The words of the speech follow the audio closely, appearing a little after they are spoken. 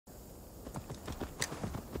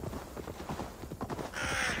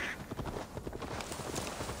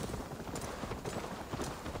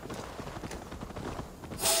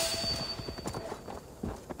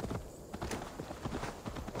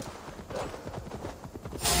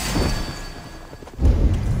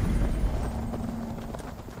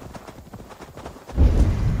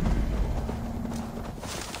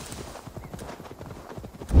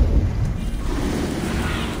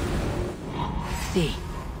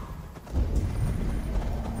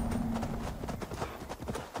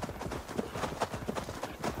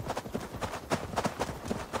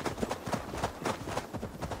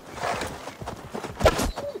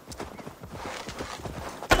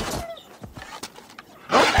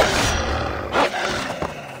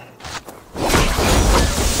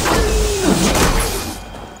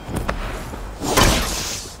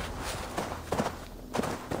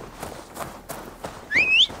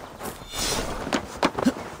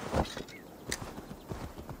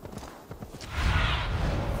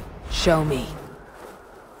Show me.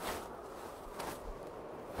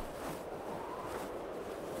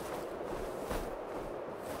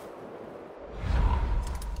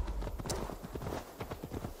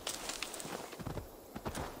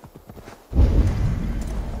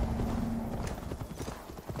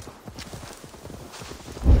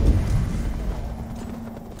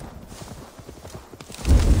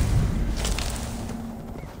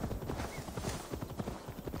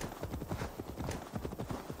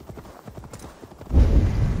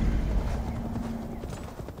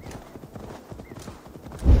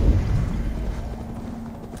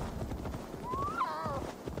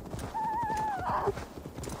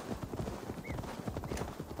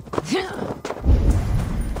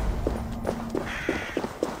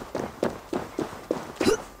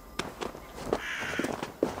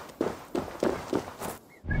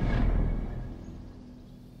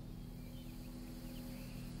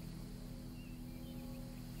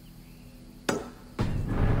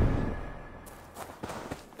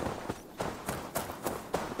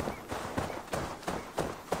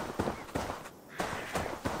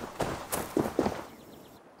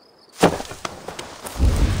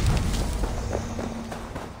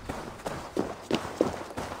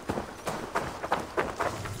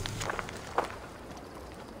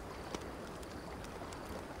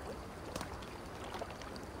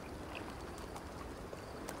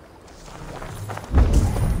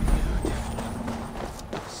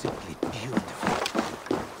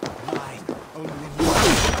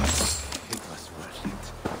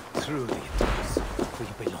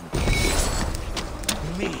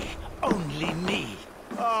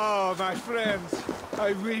 My friends,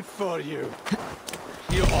 I weep for you.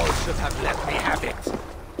 You all should have let me have it.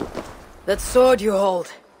 That sword you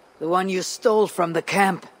hold, the one you stole from the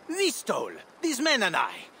camp. We stole, these men and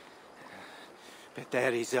I. But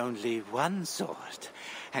there is only one sword,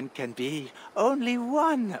 and can be only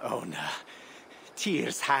one owner.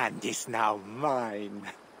 Tyr's hand is now mine.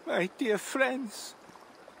 My dear friends,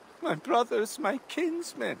 my brothers, my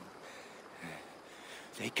kinsmen.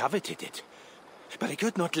 They coveted it. But I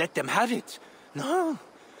could not let them have it. No.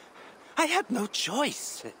 I had no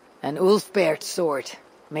choice. An Ulfberht sword,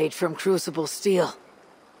 made from crucible steel.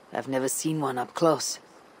 I've never seen one up close.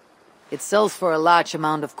 It sells for a large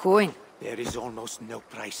amount of coin. There is almost no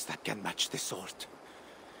price that can match the sword.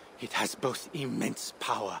 It has both immense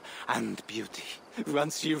power and beauty.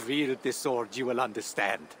 Once you wield the sword, you will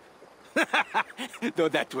understand. Though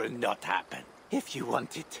that will not happen. If you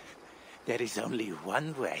want it, there is only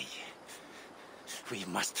one way. We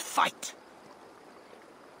must fight.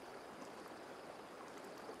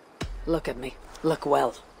 Look at me. Look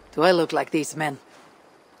well. Do I look like these men?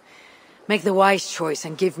 Make the wise choice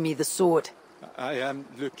and give me the sword. I am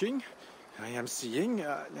looking. I am seeing.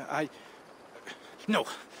 No.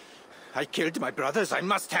 I killed my brothers. I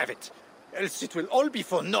must have it. Else it will all be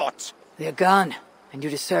for naught. They're gone, and you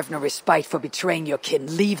deserve no respite for betraying your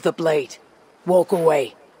kin. Leave the blade. Walk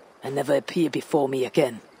away, and never appear before me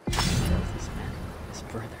again. His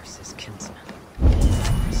brothers, his kinsmen.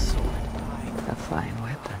 Sword. A fine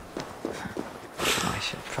weapon. I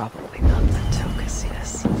should probably not let Toka see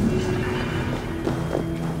this.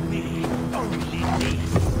 Me, only me.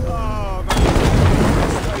 Oh, my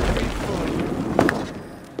goodness, I wait for you.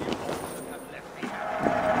 You all have left me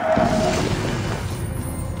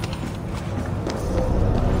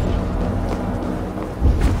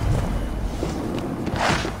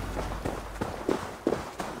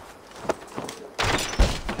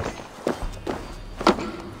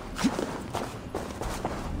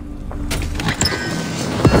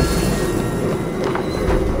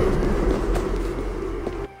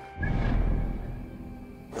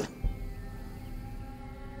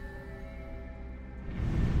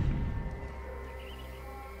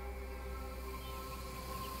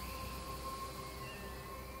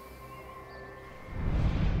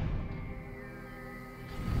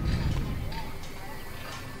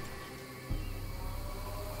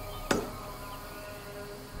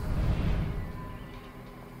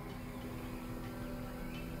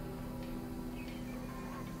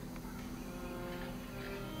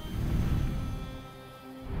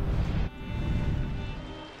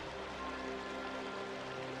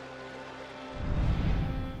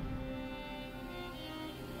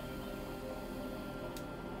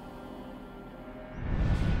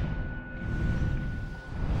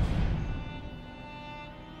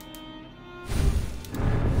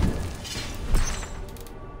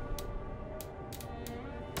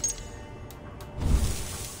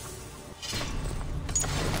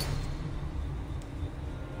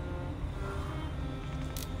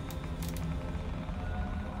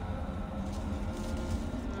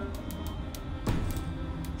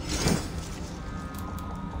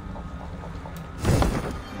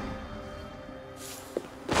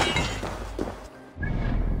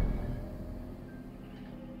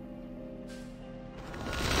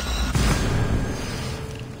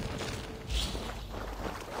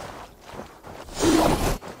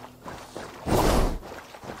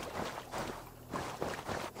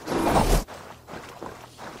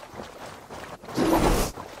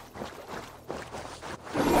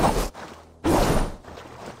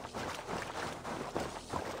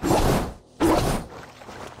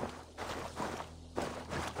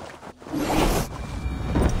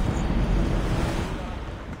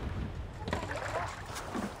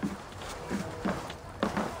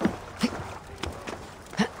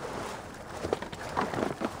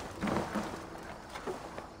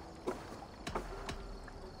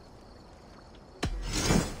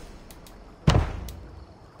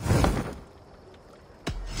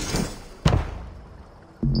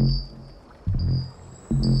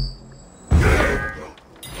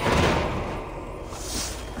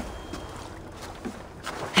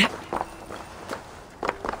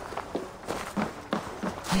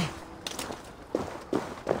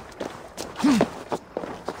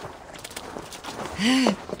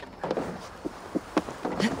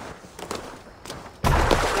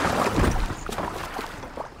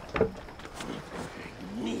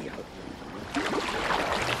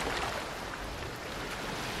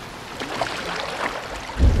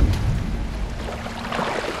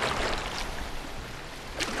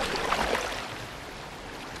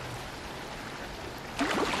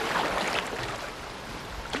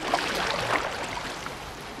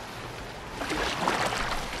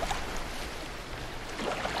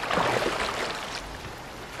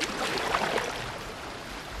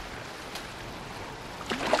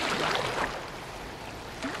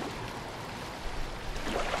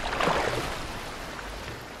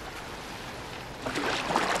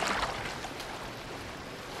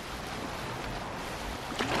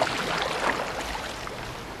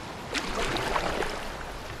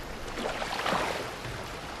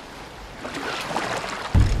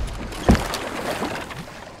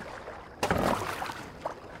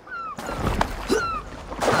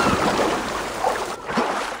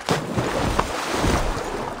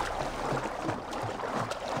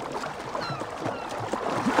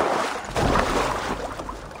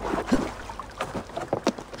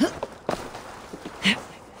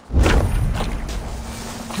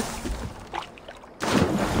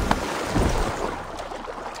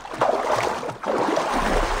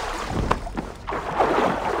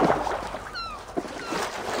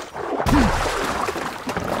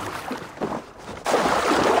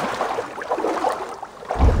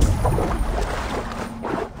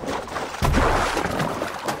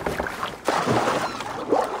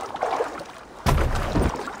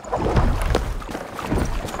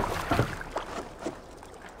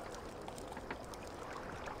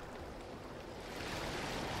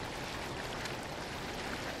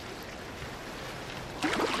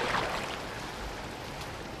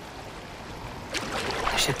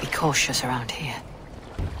Should be cautious around here.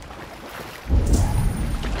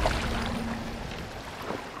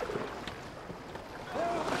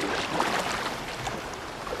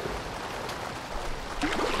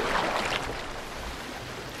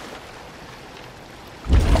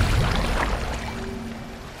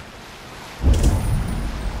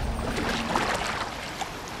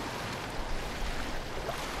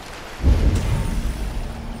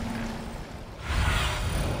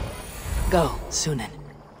 Go, Sunan.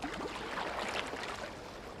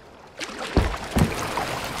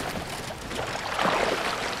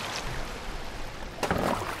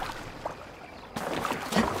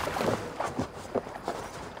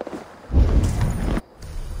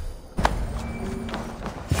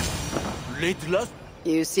 Late last?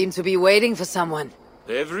 You seem to be waiting for someone.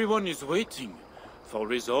 Everyone is waiting. For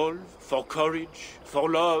resolve, for courage, for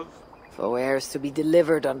love. For wares to be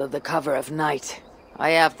delivered under the cover of night.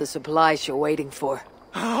 I have the supplies you're waiting for.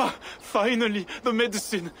 Ah, finally, the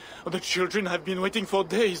medicine. The children have been waiting for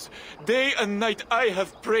days. Day and night I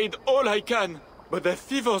have prayed all I can. But their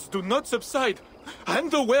fevers do not subside. Hand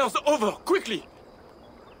the wares over, quickly!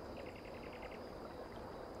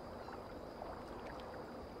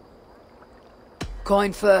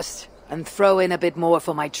 Coin first, and throw in a bit more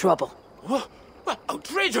for my trouble. What?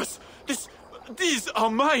 Outrageous! These are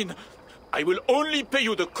mine! I will only pay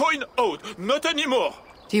you the coin owed, not anymore!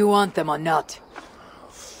 Do you want them or not?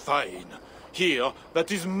 Fine. Here,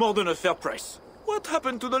 that is more than a fair price. What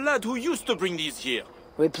happened to the lad who used to bring these here?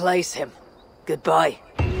 Replace him. Goodbye.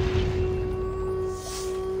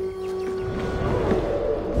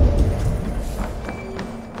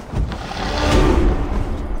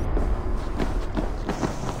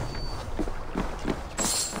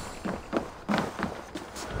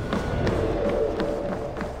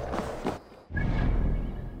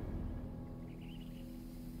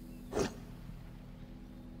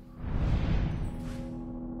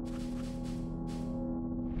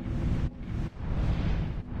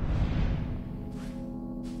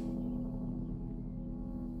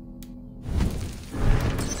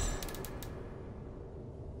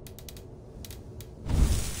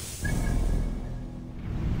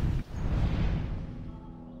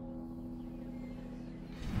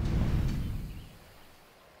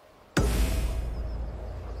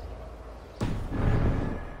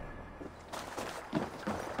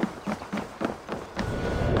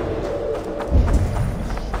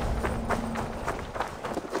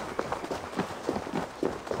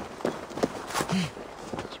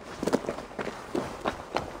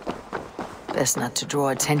 Best not to draw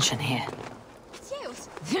attention here.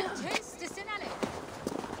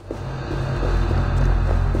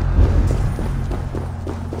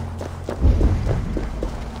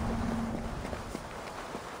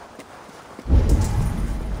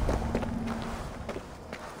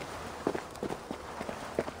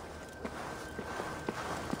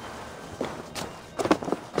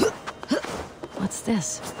 What's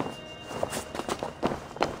this?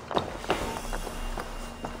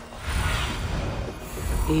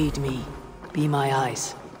 Aid me. Be my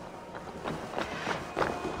eyes.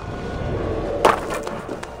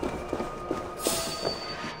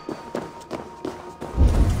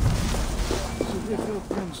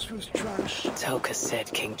 Toka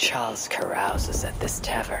said King Charles carouses at this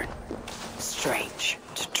tavern. Strange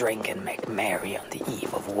to drink and make merry on the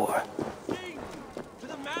eve of war. To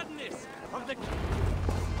the madness of the...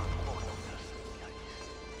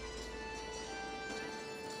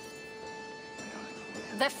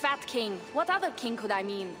 The Fat King. What other king could I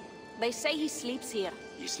mean? They say he sleeps here.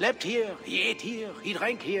 He slept here, he ate here, he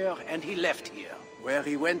drank here, and he left here. Where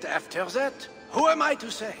he went after that, who am I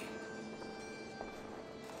to say?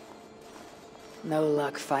 No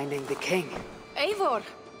luck finding the king. Eivor!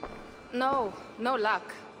 No, no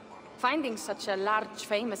luck. Finding such a large,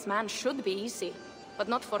 famous man should be easy, but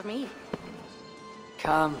not for me.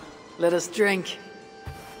 Come, let us drink.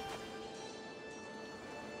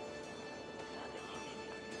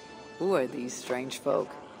 Who are these strange folk?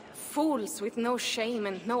 Fools with no shame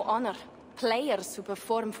and no honor. Players who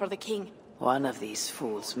perform for the king. One of these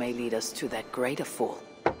fools may lead us to that greater fool,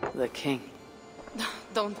 the king.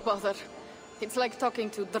 Don't bother. It's like talking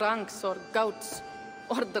to drunks or goats.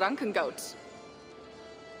 Or drunken goats.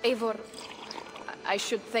 Eivor, I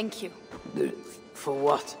should thank you. For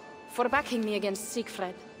what? For backing me against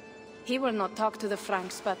Sigfred. He will not talk to the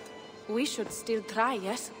Franks, but we should still try,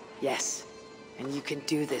 yes? Yes. And you can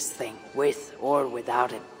do this thing, with or without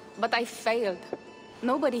him. But I failed.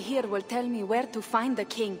 Nobody here will tell me where to find the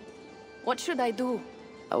king. What should I do?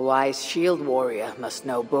 A wise shield warrior must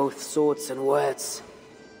know both swords and words.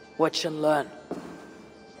 Watch and learn.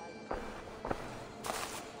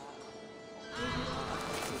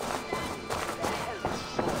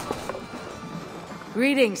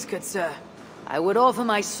 Greetings, good sir. I would offer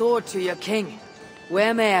my sword to your king.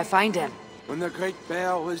 Where may I find him? When the great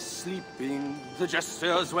bear was sleeping, the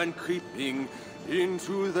jesters went creeping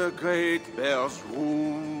into the great bear's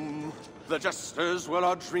room. The jesters were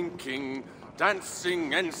all drinking,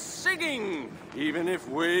 dancing and singing, even if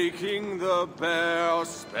waking the bear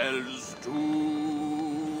spells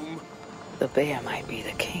doom. The bear might be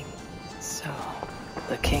the king. So,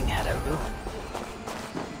 the king had a room.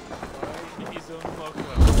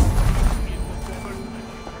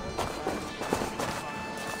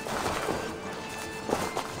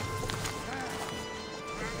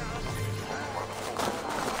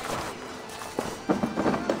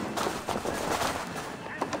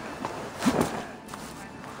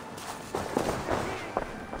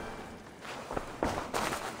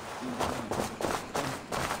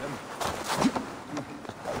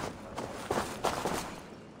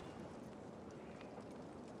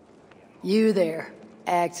 You there,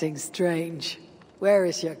 acting strange. Where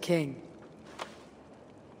is your king?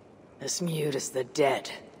 As mute as the dead.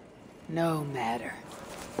 No matter.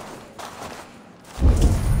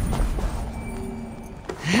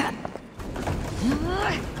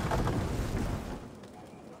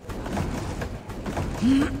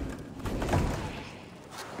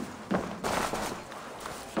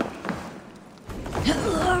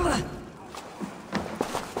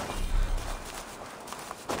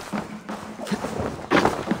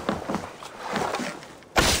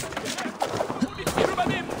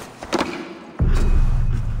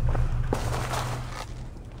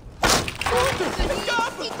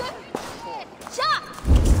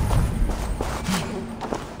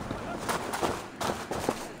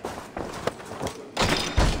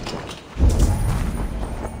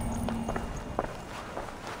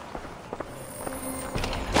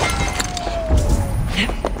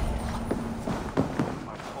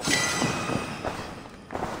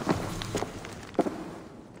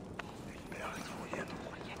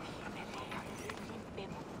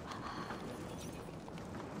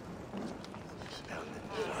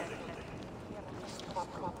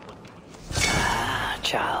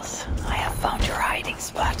 Charles, I have found your hiding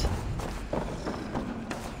spot.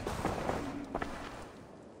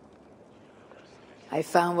 I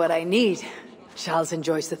found what I need. Charles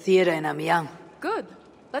enjoys the theater in Amiens. Good.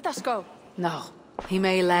 Let us go. No, he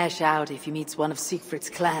may lash out if he meets one of Siegfried's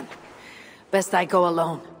clan. Best I go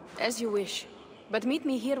alone. As you wish. But meet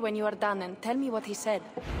me here when you are done and tell me what he said.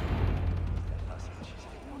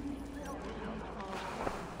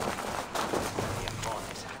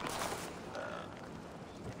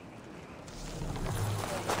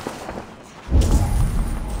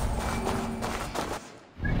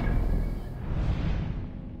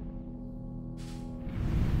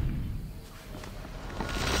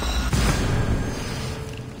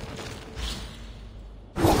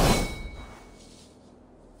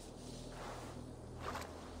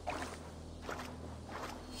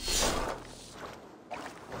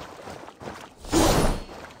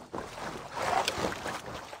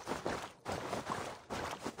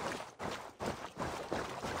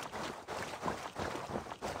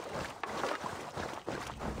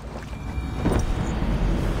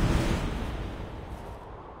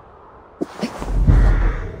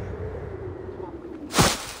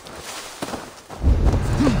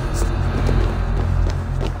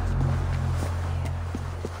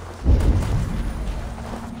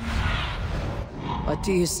 Talk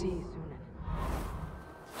to you soon.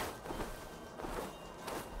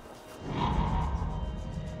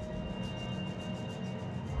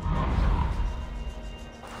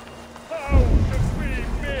 How should we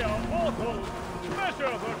mere mortals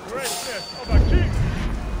measure the greatness of a king?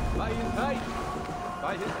 By his height,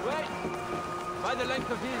 by his weight, by the length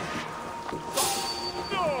of his...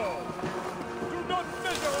 No! Do not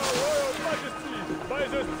measure our royal majesty by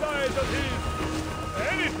the size of his...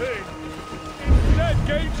 anything! Instead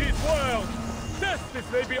gauge his world. Test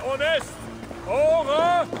if they be honest, or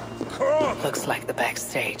a crook! Looks like the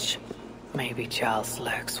backstage. Maybe Charles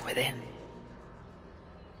lurks within.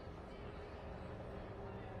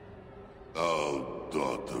 Thou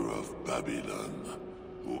daughter of Babylon,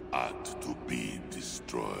 who art to be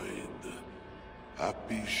destroyed,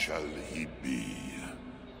 happy shall he be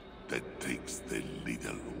that takes the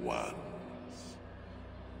little ones.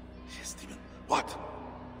 Yes, demon. What?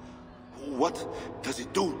 What does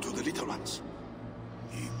it do to the little ones?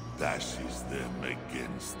 He dashes them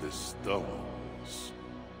against the stones.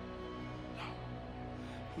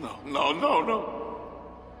 No, no, no, no.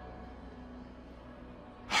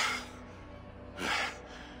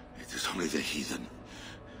 It is only the heathen,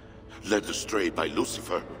 led astray by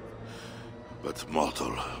Lucifer, but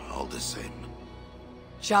mortal all the same.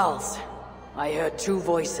 Charles, I heard two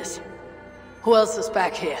voices. Who else is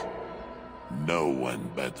back here? No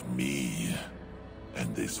one but me,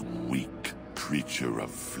 and this weak creature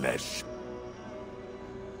of flesh.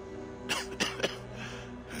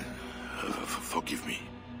 Forgive me.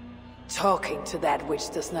 Talking to that which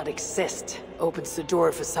does not exist opens the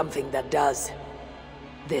door for something that does.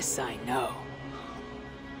 This I know.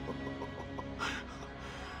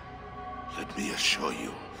 Let me assure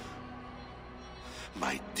you,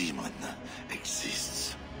 my demon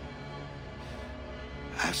exists.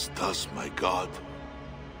 As does my god.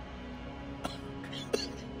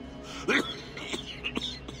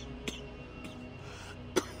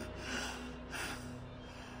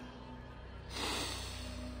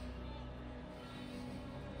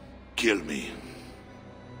 Kill me.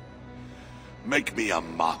 Make me a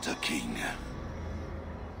martyr king.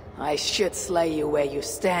 I should slay you where you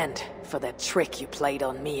stand for that trick you played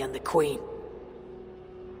on me and the Queen.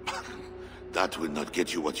 That will not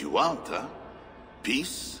get you what you want, huh?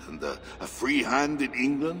 Peace and a free hand in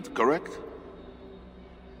England, correct?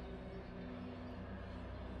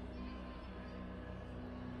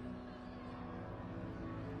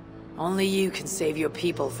 Only you can save your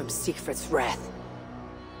people from Sigfred's wrath.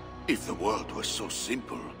 If the world was so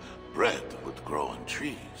simple, bread would grow on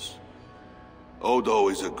trees. Odo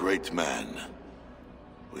is a great man,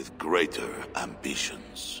 with greater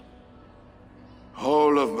ambitions.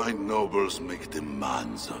 All of my nobles make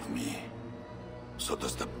demands of me. So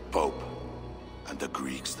does the Pope, and the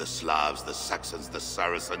Greeks, the Slavs, the Saxons, the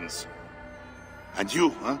Saracens. And you,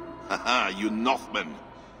 huh? Haha, you Northmen.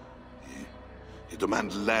 You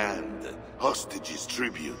demand land, hostages,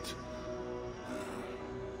 tribute.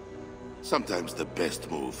 Sometimes the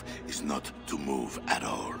best move is not to move at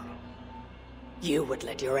all. You would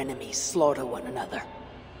let your enemies slaughter one another.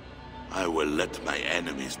 I will let my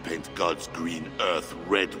enemies paint God's green earth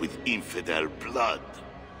red with infidel blood.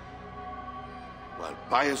 While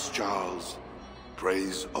pious Charles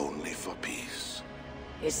prays only for peace.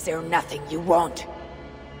 Is there nothing you want?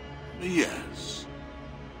 Yes.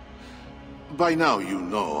 By now you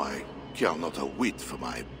know I care not a whit for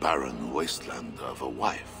my barren wasteland of a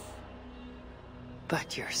wife.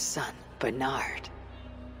 But your son, Bernard.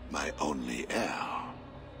 My only heir.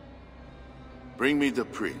 Bring me the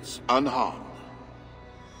prince, unharmed,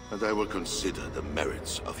 and I will consider the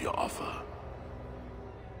merits of your offer.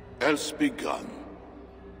 Else be gone.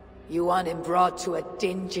 You want him brought to a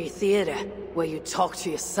dingy theater, where you talk to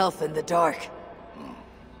yourself in the dark?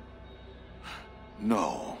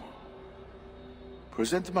 No.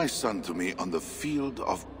 Present my son to me on the field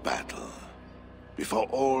of battle, before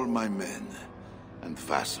all my men and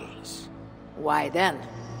vassals. Why then?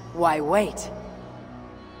 Why wait?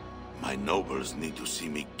 My nobles need to see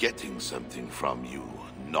me getting something from you,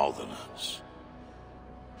 Northerners.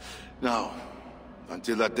 Now,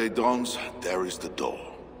 until that day dawns, there is the door.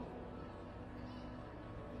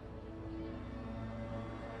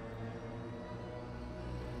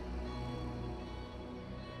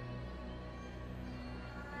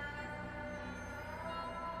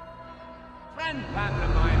 Friend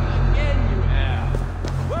pantomime, again you err.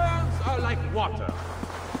 Words are like water,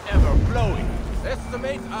 ever flowing.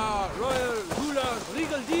 Estimate our royal ruler's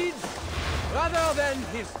legal deeds rather than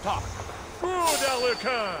his talk. Good,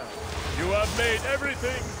 Alucard! You have made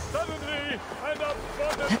everything suddenly and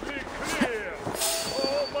abundantly clear.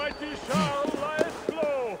 Almighty Charles lieth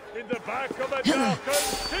back of a darkened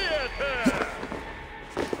theater!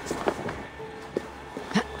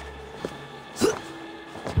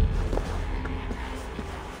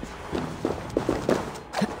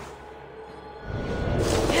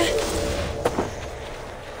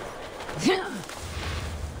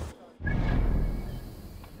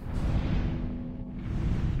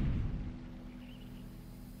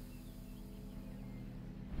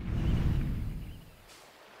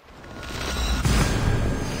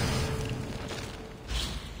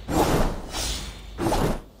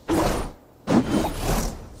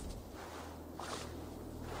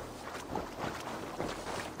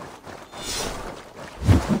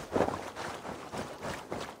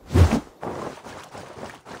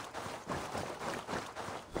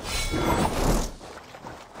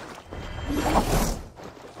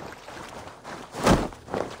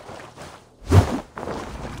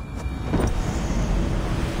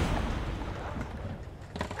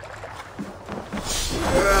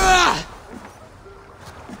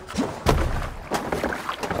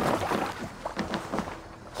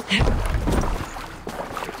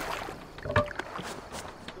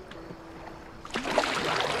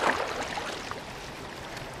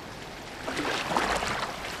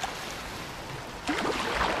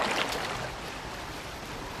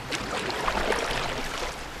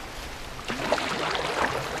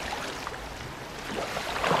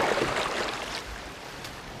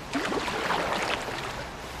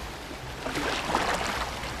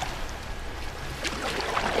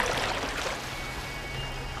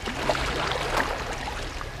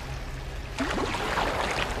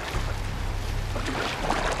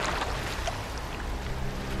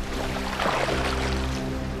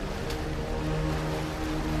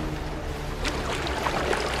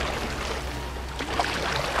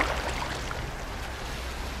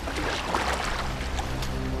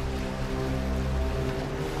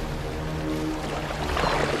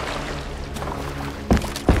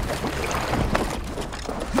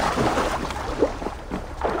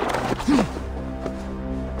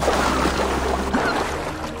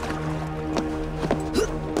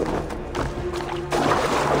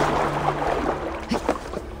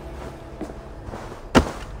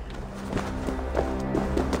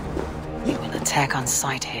 Attack on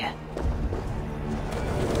sight here.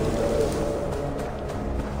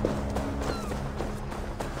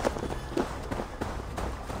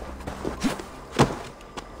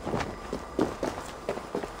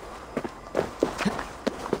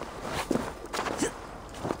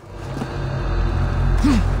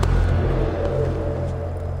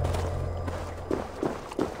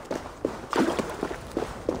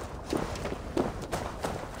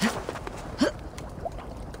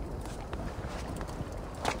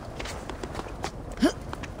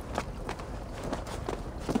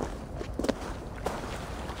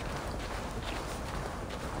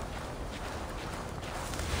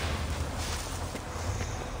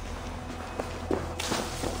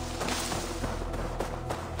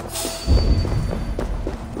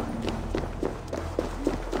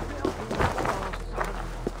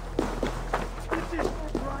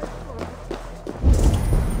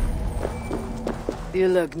 You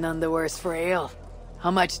look none the worse for ale. How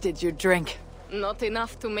much did you drink? Not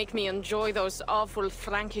enough to make me enjoy those awful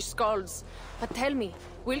Frankish skalds. But tell me,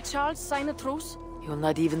 will Charles sign a truce? He'll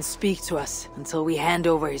not even speak to us until we hand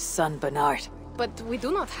over his son Bernard. But we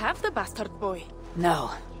do not have the bastard boy. No,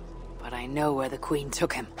 but I know where the Queen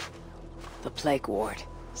took him. The Plague Ward,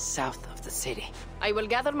 south of the city. I will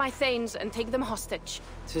gather my thanes and take them hostage.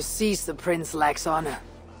 To seize the prince lacks honor.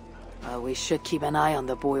 Well, we should keep an eye on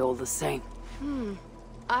the boy all the same.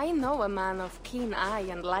 I know a man of keen eye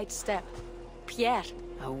and light step. Pierre.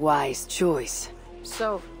 A wise choice.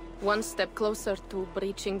 So, one step closer to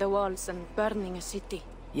breaching the walls and burning a city.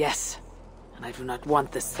 Yes, and I do not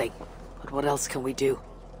want this thing. But what else can we do?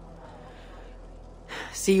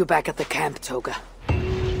 See you back at the camp, Toka.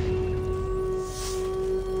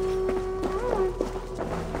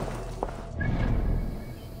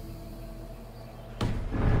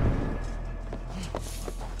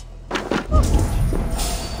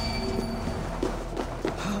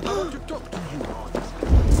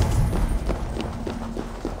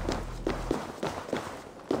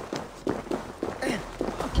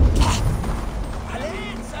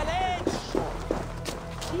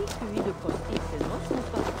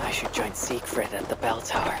 I should join Sigfred at the bell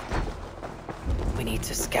tower. We need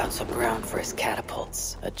to scout some ground for his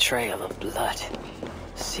catapults. A trail of blood.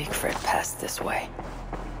 Sigfred passed this way.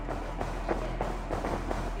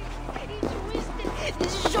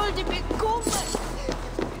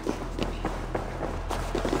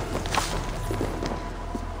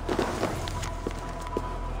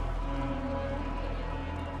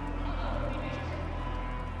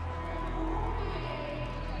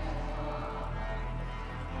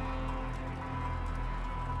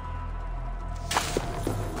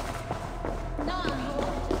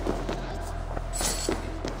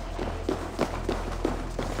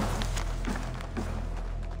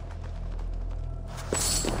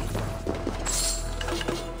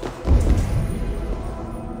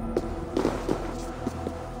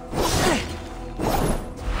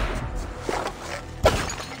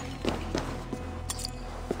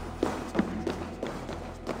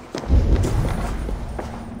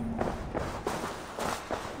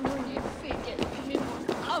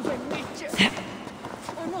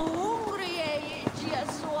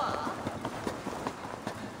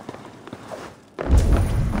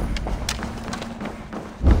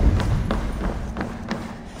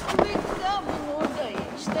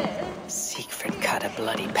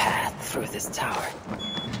 bloody path through this tower.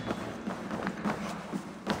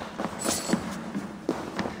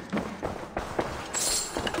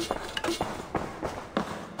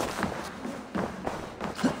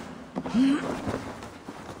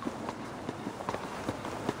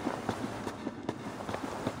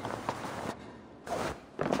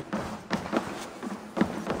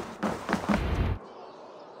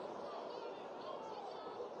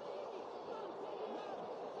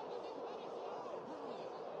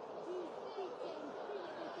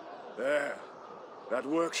 There. That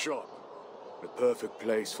workshop. The perfect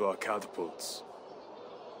place for our catapults.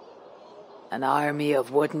 An army of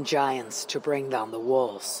wooden giants to bring down the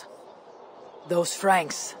walls. Those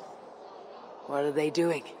Franks, what are they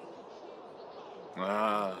doing?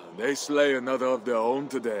 Ah, they slay another of their own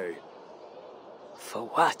today. For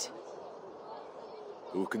what?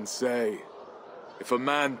 Who can say? If a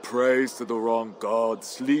man prays to the wrong god,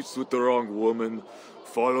 sleeps with the wrong woman,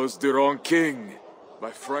 follows the wrong king, by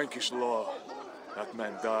Frankish law, that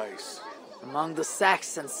man dies. Among the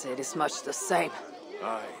Saxons, it is much the same.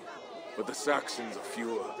 Aye, but the Saxons are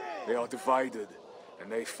fewer. They are divided,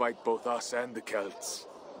 and they fight both us and the Celts.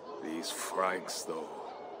 These Franks, though,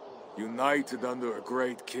 united under a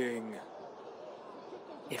great king.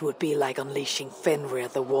 It would be like unleashing Fenrir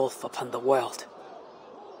the Wolf upon the world.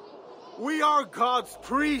 We are God's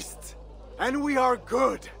priests, and we are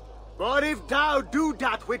good. But if thou do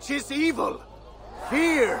that which is evil,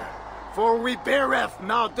 fear, for we beareth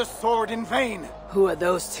not the sword in vain. Who are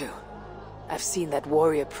those two? I've seen that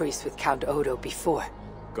warrior priest with Count Odo before.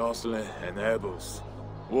 Gosselin and Ebels,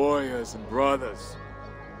 warriors and brothers.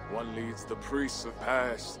 One leads the priests of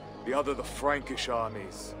past, the other the Frankish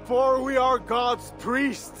armies. For we are God's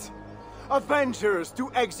priests, avengers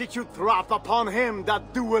to execute wrath upon him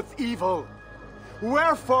that doeth evil.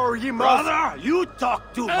 Wherefore ye must— Brother, you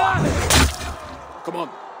talk too much! Come on,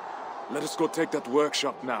 let us go take that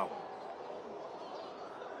workshop now.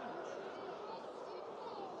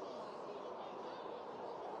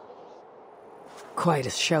 Quite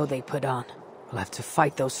a show they put on. We'll have to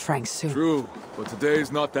fight those Franks soon. True, but today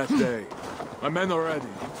is not that day. My men are ready.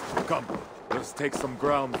 Come, let us take some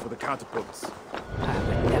ground for the catapults. I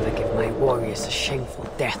would never give my warriors a shameful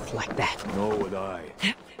death like that. Nor would I.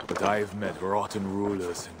 But I have met rotten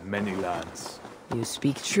rulers in many lands. You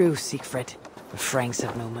speak true, Sigfred. The Franks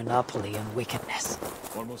have no monopoly on wickedness.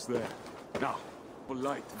 Almost there. Now, pull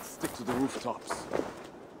light and stick to the rooftops.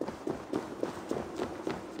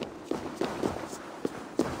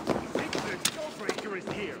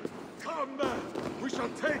 Come then! We shall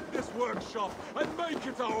take this workshop and make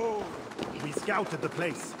it our own! We scouted the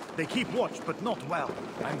place. They keep watch, but not well.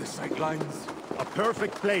 And the sightlines? A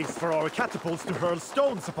perfect place for our catapults to hurl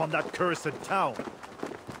stones upon that cursed town.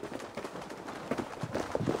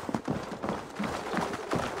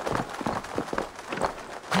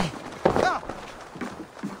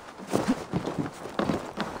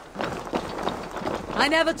 I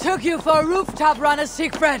never took you for a rooftop runner,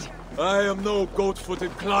 Sigfred! I am no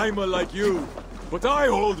goat-footed climber like you, but I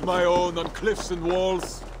hold my own on cliffs and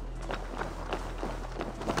walls.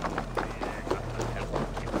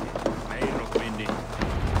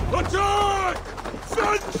 Attack!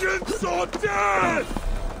 Vengeance or death!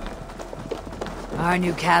 Our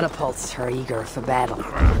new catapults are eager for battle.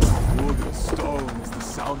 Wood and stone is the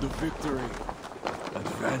sound of victory and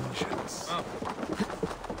vengeance.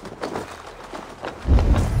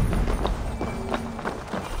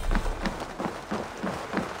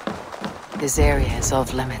 This area is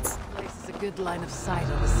off limits. This is a good line of sight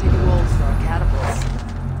on the city walls for our catapults.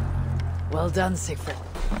 Well done, Sigfred.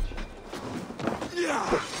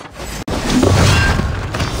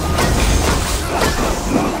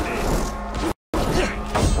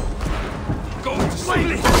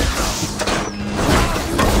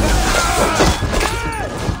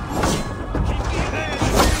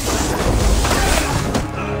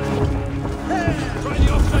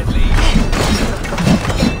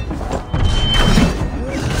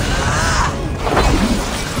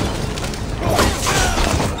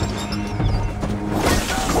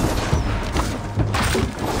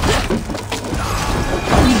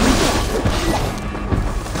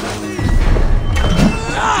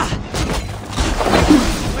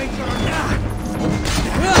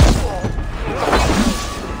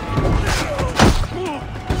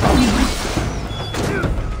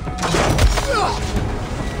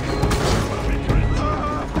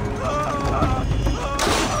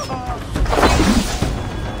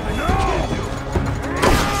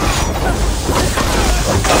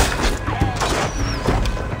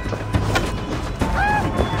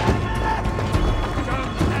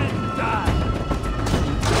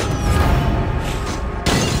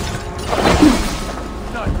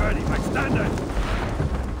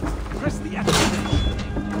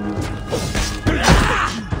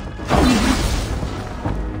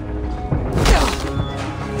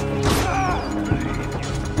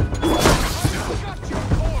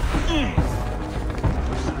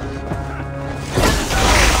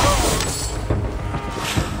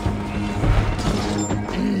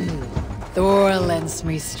 grants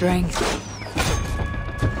me strength.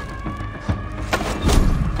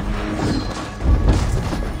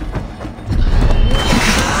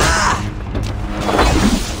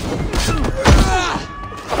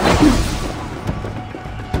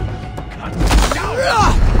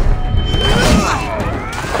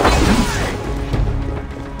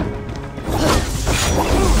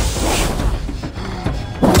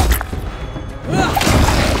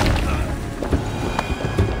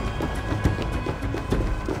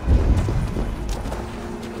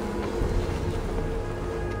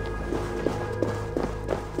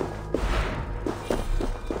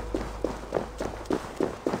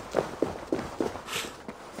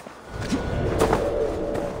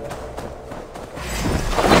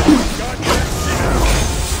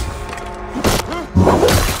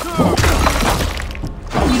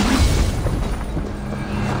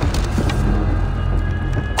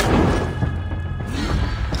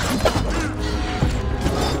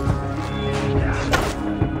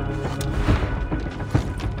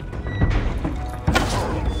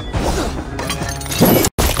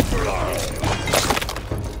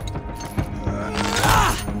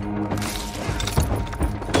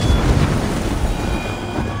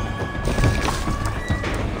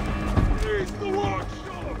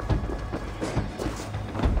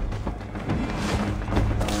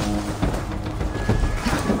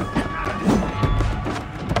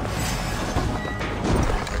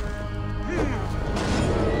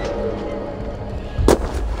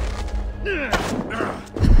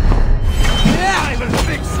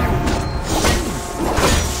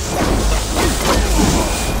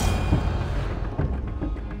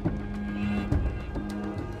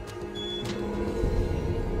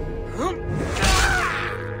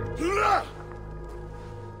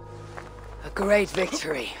 Great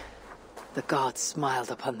victory. The gods smiled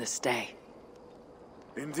upon this day.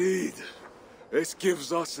 Indeed. This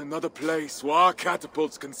gives us another place where our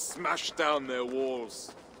catapults can smash down their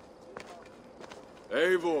walls.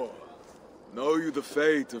 Eivor, know you the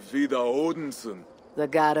fate of Vidar Odinson? The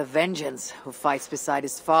god of vengeance, who fights beside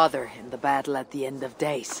his father in the battle at the end of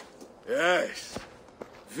days. Yes.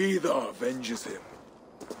 Vidar avenges him.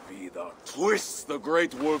 Vidar twists the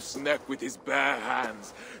great wolf's neck with his bare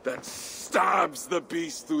hands, then stabs the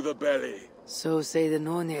beast through the belly. So say the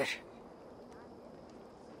Nornir.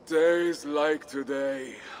 Days like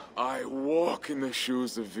today, I walk in the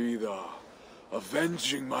shoes of Vidar,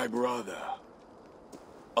 avenging my brother.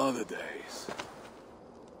 Other days,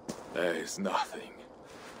 there is nothing.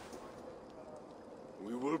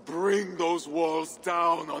 We will bring those walls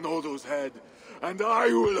down on Odo's head, and I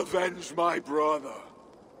will avenge my brother.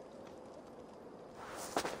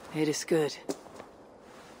 It is good.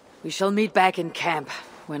 We shall meet back in camp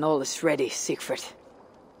when all is ready, Sigfred.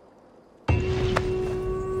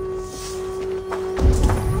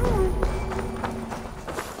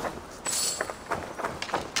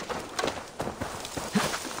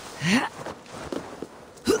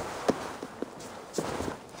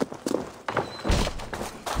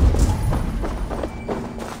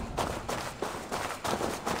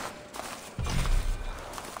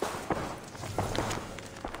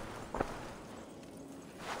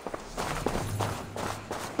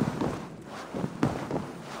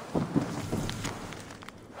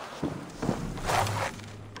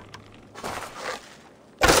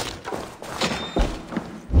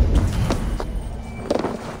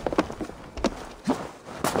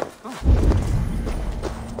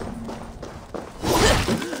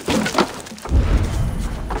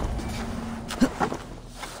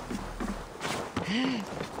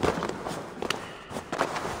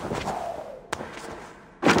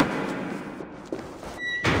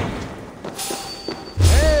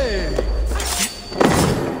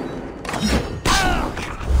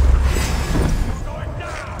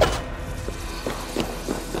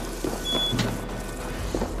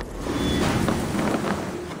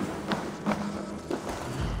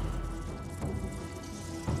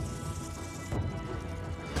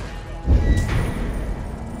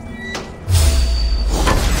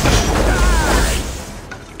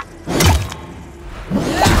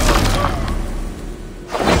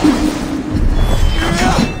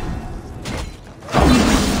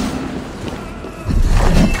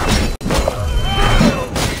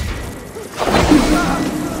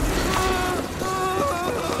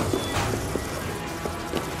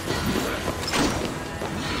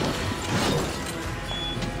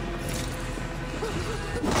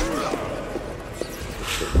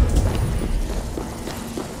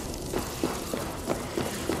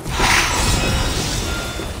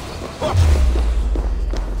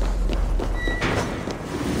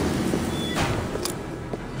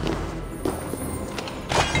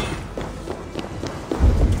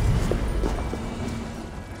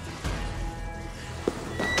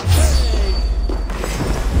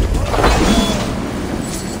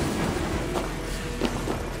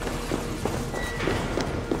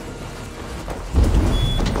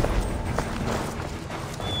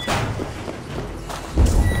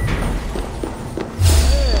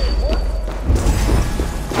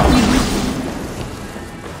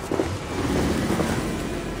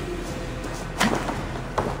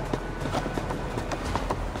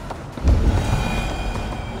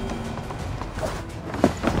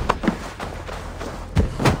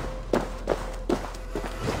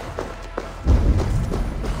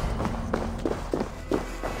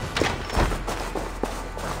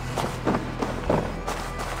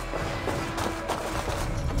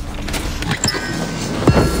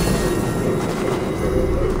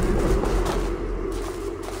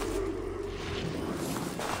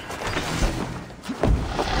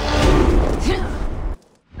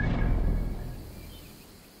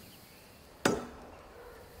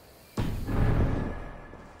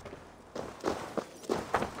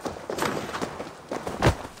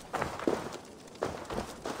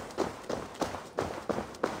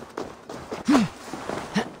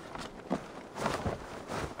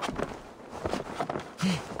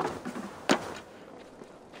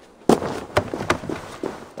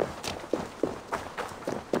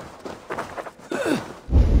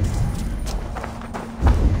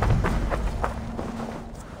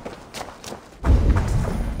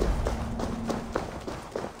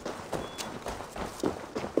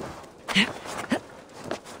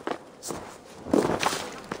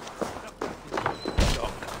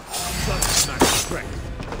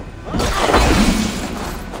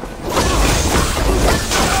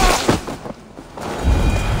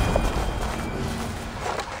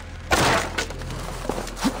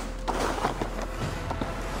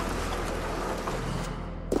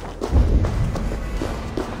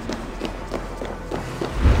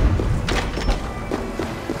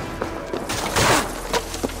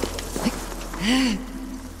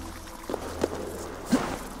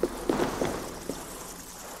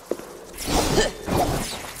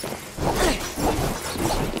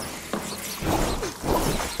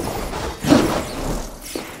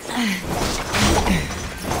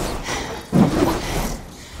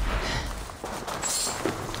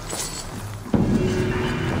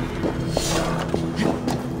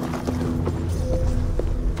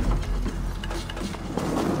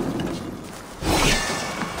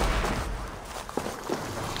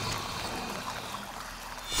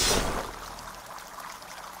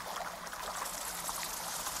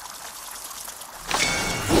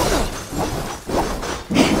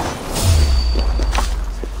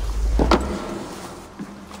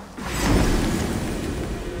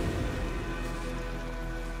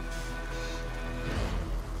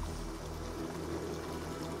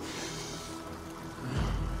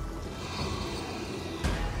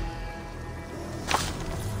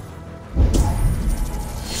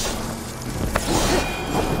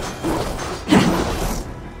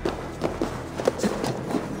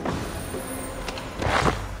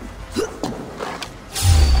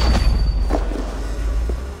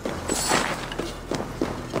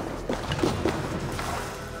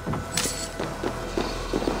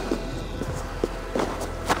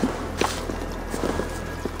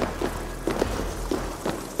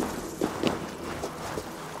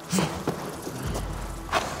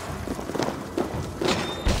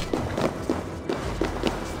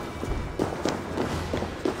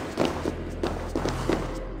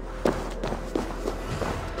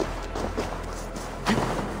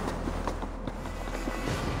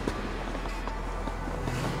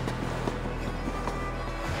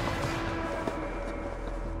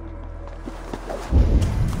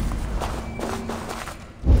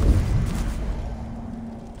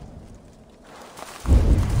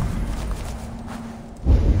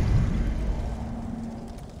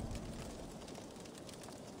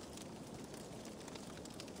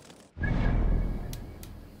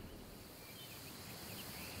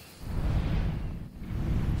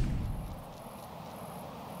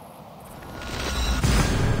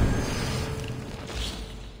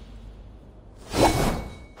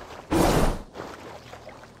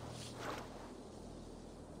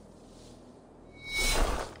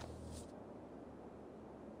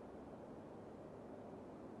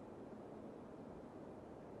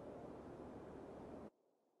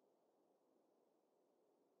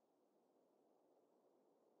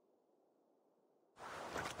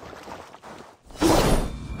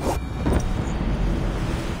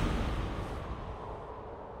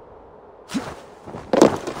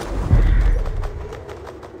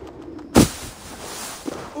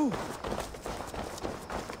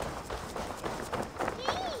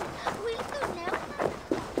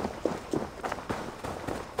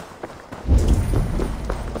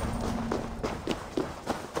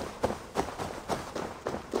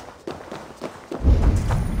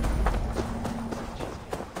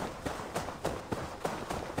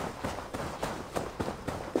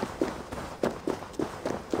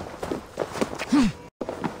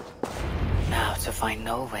 find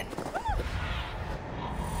Nolwenn.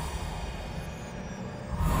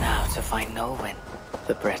 Now to find Nolwenn,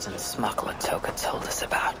 the Breton smuggler Toka told us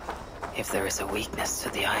about. If there is a weakness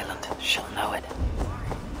to the island, she'll know it.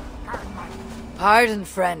 Pardon,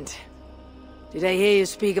 friend. Did I hear you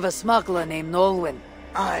speak of a smuggler named Nolwenn?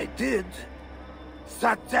 I did.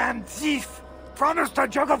 That damn thief promised a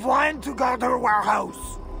jug of wine to guard her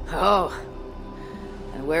warehouse. Oh.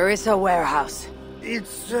 And where is her warehouse?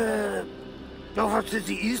 It's, over to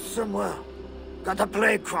the east somewhere. Got a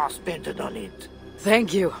plague cross painted on it.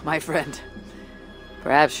 Thank you, my friend.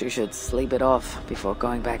 Perhaps you should sleep it off before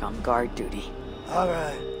going back on guard duty.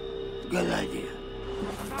 Alright. Good idea.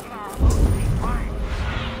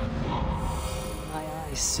 My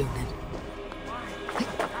eyes, Sunan.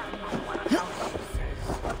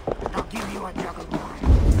 I'll give you a jug of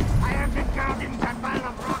wine. I have been guarding that pile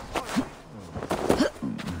of rock.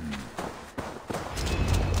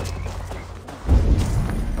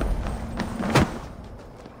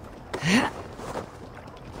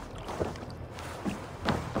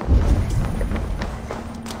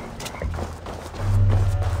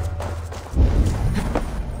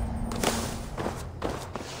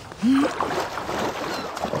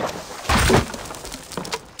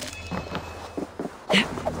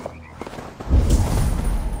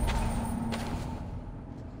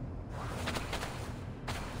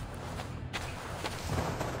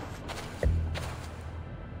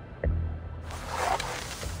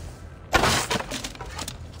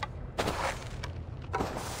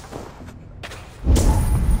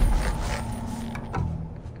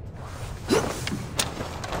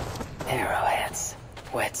 Arrowheads,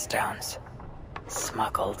 whetstones,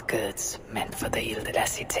 smuggled goods meant for the Ile de la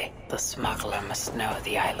Cité. The smuggler must know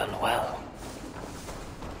the island well.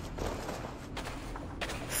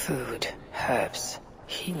 Food, herbs,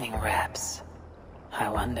 healing wraps. I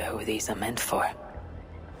wonder who these are meant for.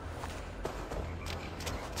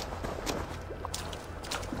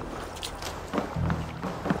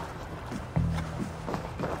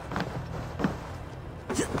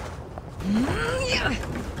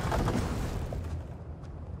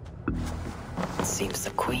 It seems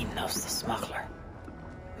the Queen knows the smuggler.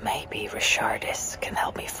 Maybe Richardis can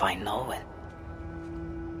help me find Nolwenn.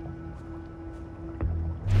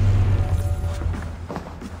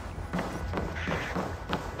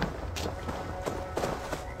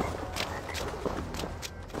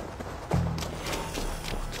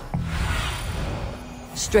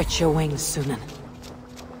 Stretch your wings, Sunan.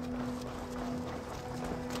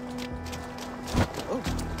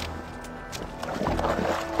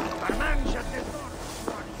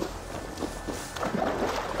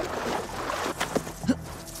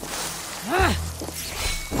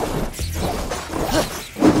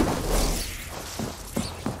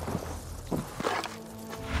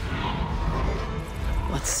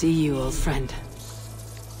 Let's see you, old friend.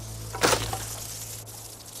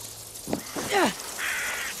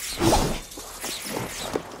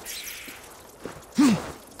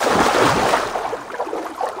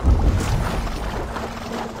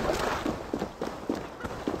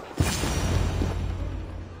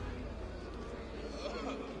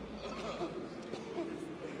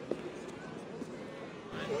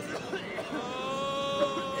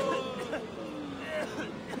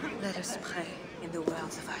 Let us pray in the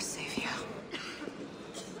words of our Savior.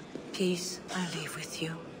 Peace I leave with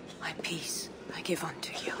you, my peace I give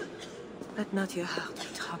unto you. Let not your heart be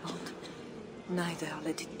troubled, neither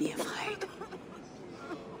let it be afraid.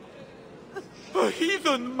 A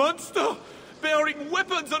heathen monster! Bearing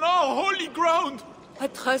weapons on our holy ground! A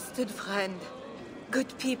trusted friend.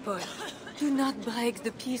 Good people, do not break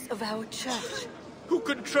the peace of our church. Who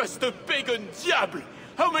can trust a pagan diable?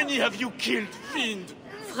 How many have you killed, fiend?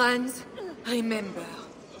 Friends, remember,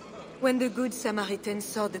 when the Good Samaritan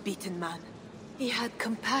saw the beaten man, he had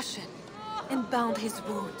compassion and bound his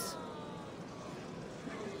wounds.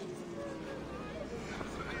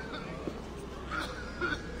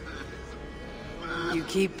 You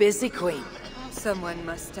keep busy, Queen. Someone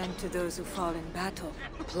must tend to those who fall in battle.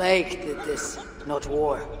 Plague did this, not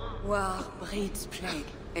war. War breeds plague,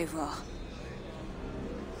 Eivor.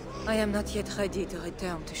 I am not yet ready to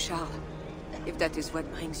return to Charles, if that is what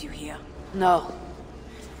brings you here. No.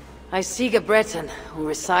 I seek a Breton who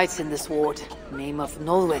resides in this ward, name of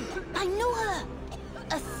Nolwenn. I know her!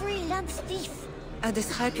 A freelance thief. A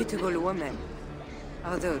disreputable woman,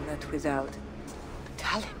 although not without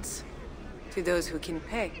talents. To those who can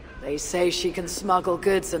pay. They say she can smuggle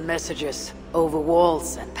goods and messages over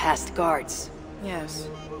walls and past guards. Yes.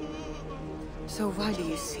 So why do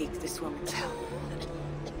you seek this woman's help?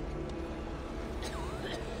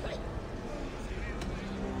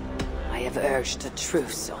 I have urged a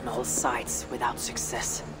truce on all sides without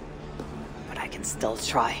success. But I can still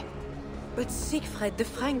try. But Sigfred the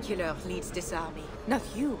Frank killer leads this army, not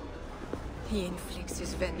you. He inflicts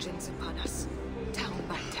his vengeance upon us, town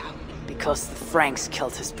by town. Because the Franks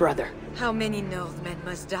killed his brother. How many Northmen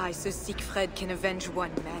must die so Sigfred can avenge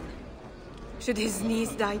one man? Should his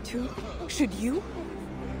niece die too? Should you?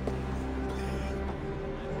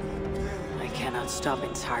 I cannot stop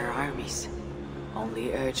entire armies.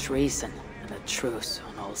 Only urge reason and a truce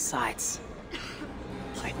on all sides.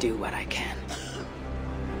 I do what I can.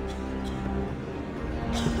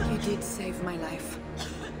 You did save my life.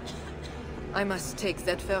 I must take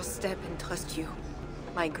that first step and trust you,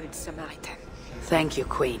 my good Samaritan. Thank you,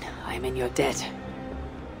 Queen. I am in your debt.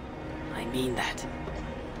 I mean that.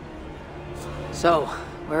 So,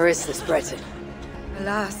 where is this Breton?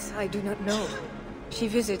 Alas, I do not know. She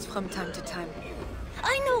visits from time to time.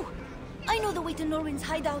 I know! I know the way to Norwin's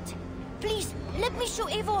hideout. Please, let me show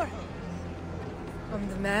Eivor. From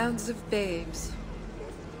the mouths of babes.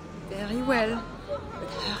 Very well. But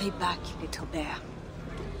hurry back, little bear.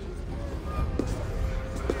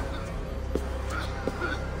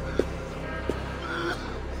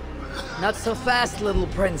 Not so fast, little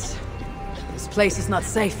prince. This place is not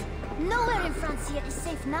safe. Nowhere in Francia is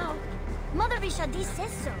safe now. Mother Richardie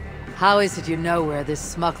says so. How is it you know where this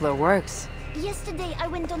smuggler works? Yesterday I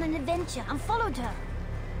went on an adventure and followed her.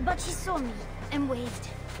 But she saw me and waved.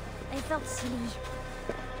 I felt silly.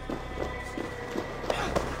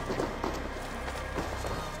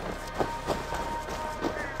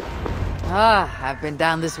 Ah, I've been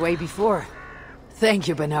down this way before. Thank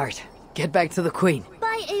you, Bernard. Get back to the Queen.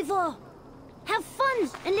 Bye, Eivor. Have fun,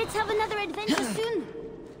 and let's have another adventure soon.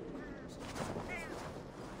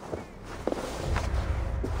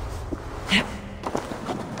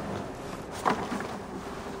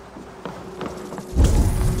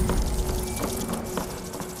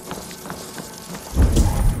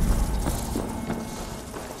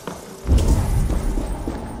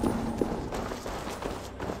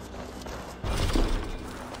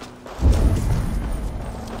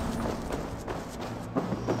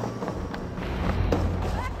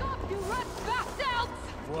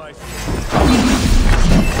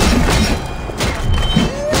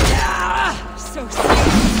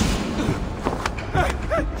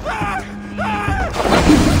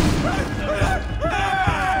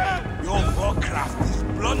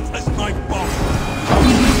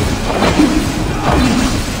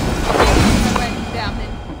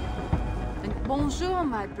 Bonjour,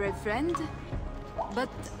 my brave friend. But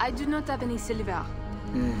I do not have any silver.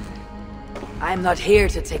 I'm not here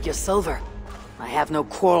to take your silver. I have no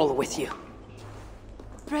quarrel with you.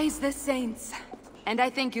 Praise the saints. And I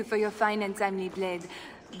thank you for your fine and timely blade.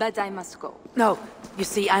 But I must go. No, you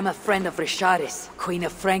see, I'm a friend of Richardis, Queen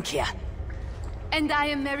of Francia. And I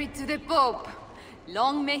am married to the Pope.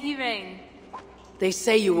 Long may he reign. They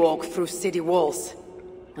say you walk through city walls.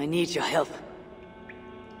 I need your help.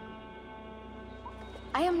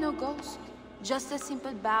 I am no ghost. Just a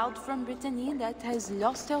simple bard from Brittany that has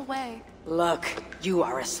lost her way. Look, you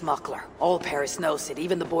are a smuggler. All Paris knows it,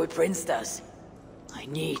 even the boy prince does. I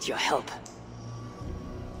need your help.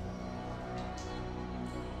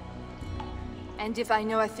 And if I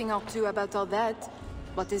know a thing or two about all that,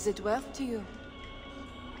 what is it worth to you?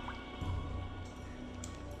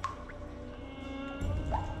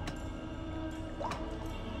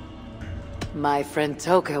 My friend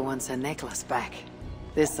Toka wants a necklace back.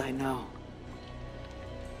 This I know.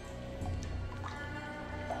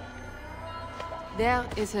 There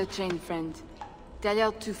is her chain, friend. Tell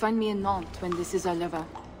her to find me in Nantes when this is all over.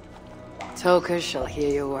 Toka shall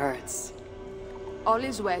hear your words. All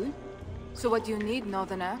is well. So what do you need,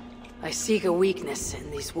 Northerner? I seek a weakness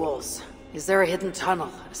in these walls. Is there a hidden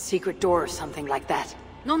tunnel, a secret door or something like that?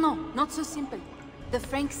 No, not so simple. The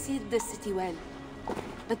Franks sealed the city well.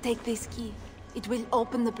 But take this key. It will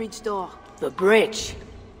open the bridge door. The bridge?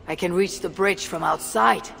 I can reach the bridge from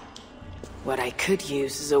outside. What I could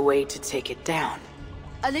use is a way to take it down.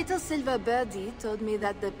 A little silver birdie told me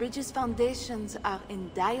that the bridge's foundations are in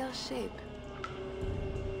dire shape.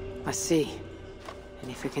 I see. And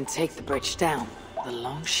if we can take the bridge down, the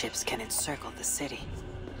longships can encircle the city.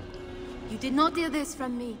 You did not hear this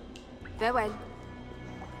from me. Farewell.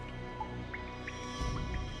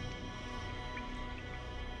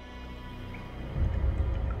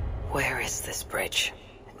 Where is this bridge?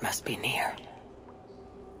 It must be near.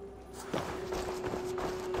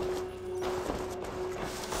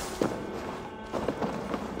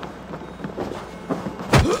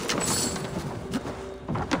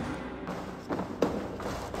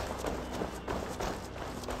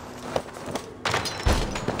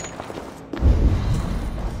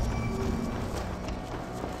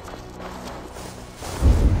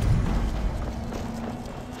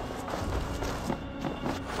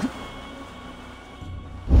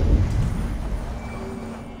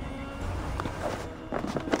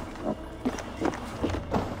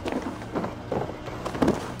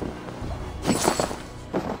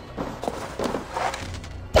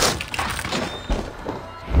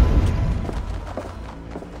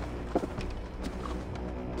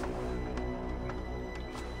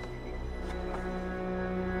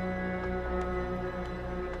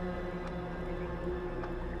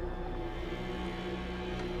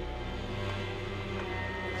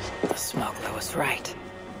 was right.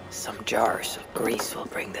 Some jars of grease will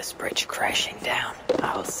bring this bridge crashing down.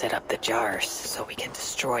 I'll set up the jars so we can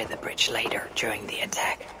destroy the bridge later during the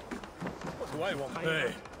attack. What do I want?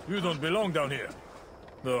 Hey, you don't belong down here.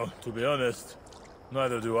 Though, to be honest,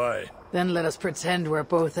 neither do I. Then let us pretend we're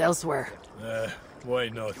both elsewhere. Why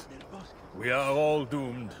not? We are all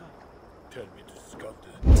doomed. Tell me to scout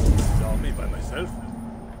the army by myself?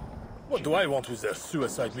 What do I want with their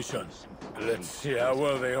suicide mission? Let's see how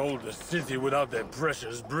well they hold the city without their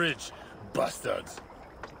precious bridge, bastards.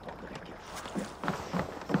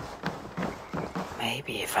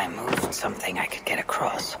 Maybe if I moved something I could get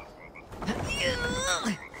across.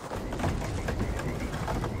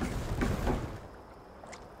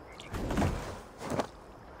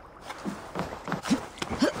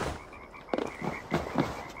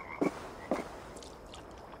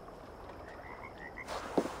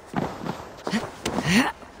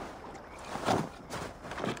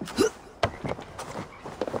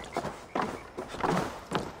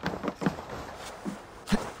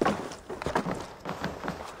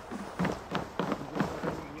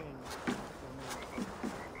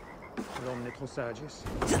 Sages.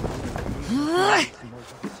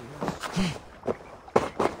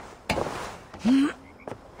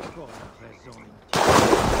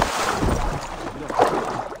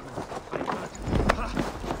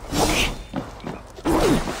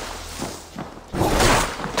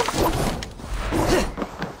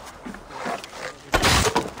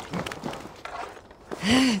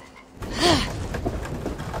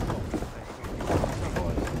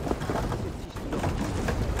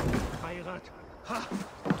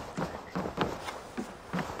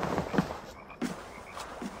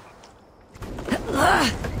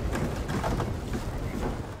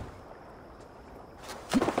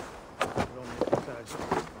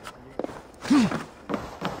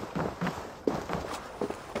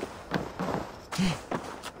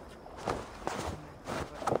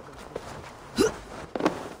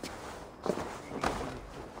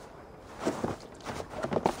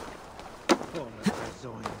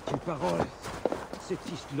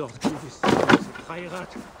 Lord Judas, c'est trahira.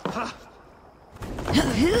 Ha!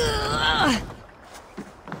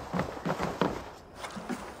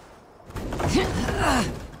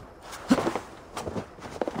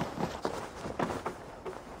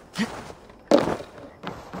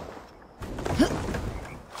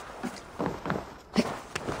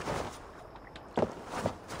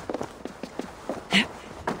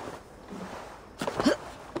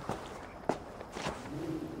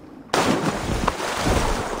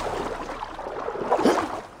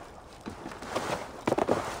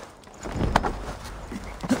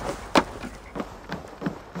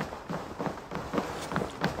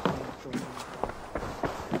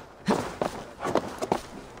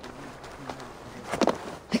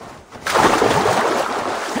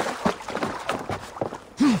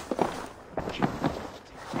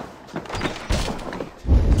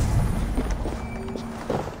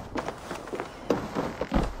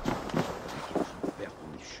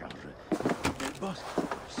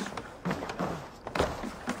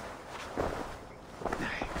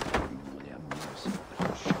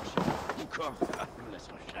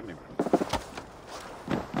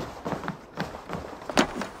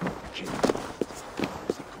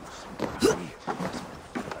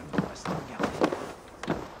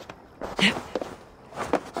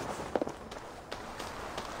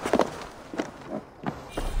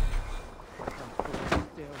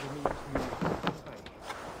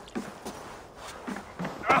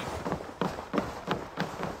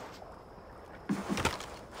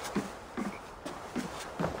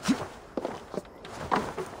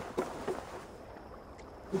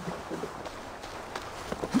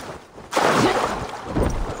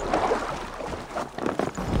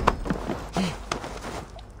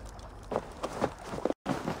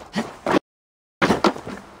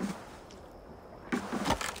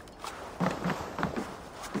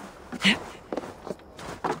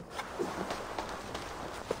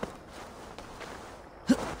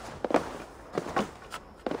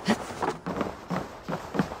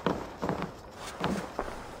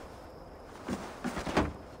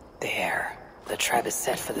 The trap is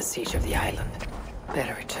set for the siege of the island.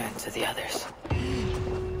 Better return to the others.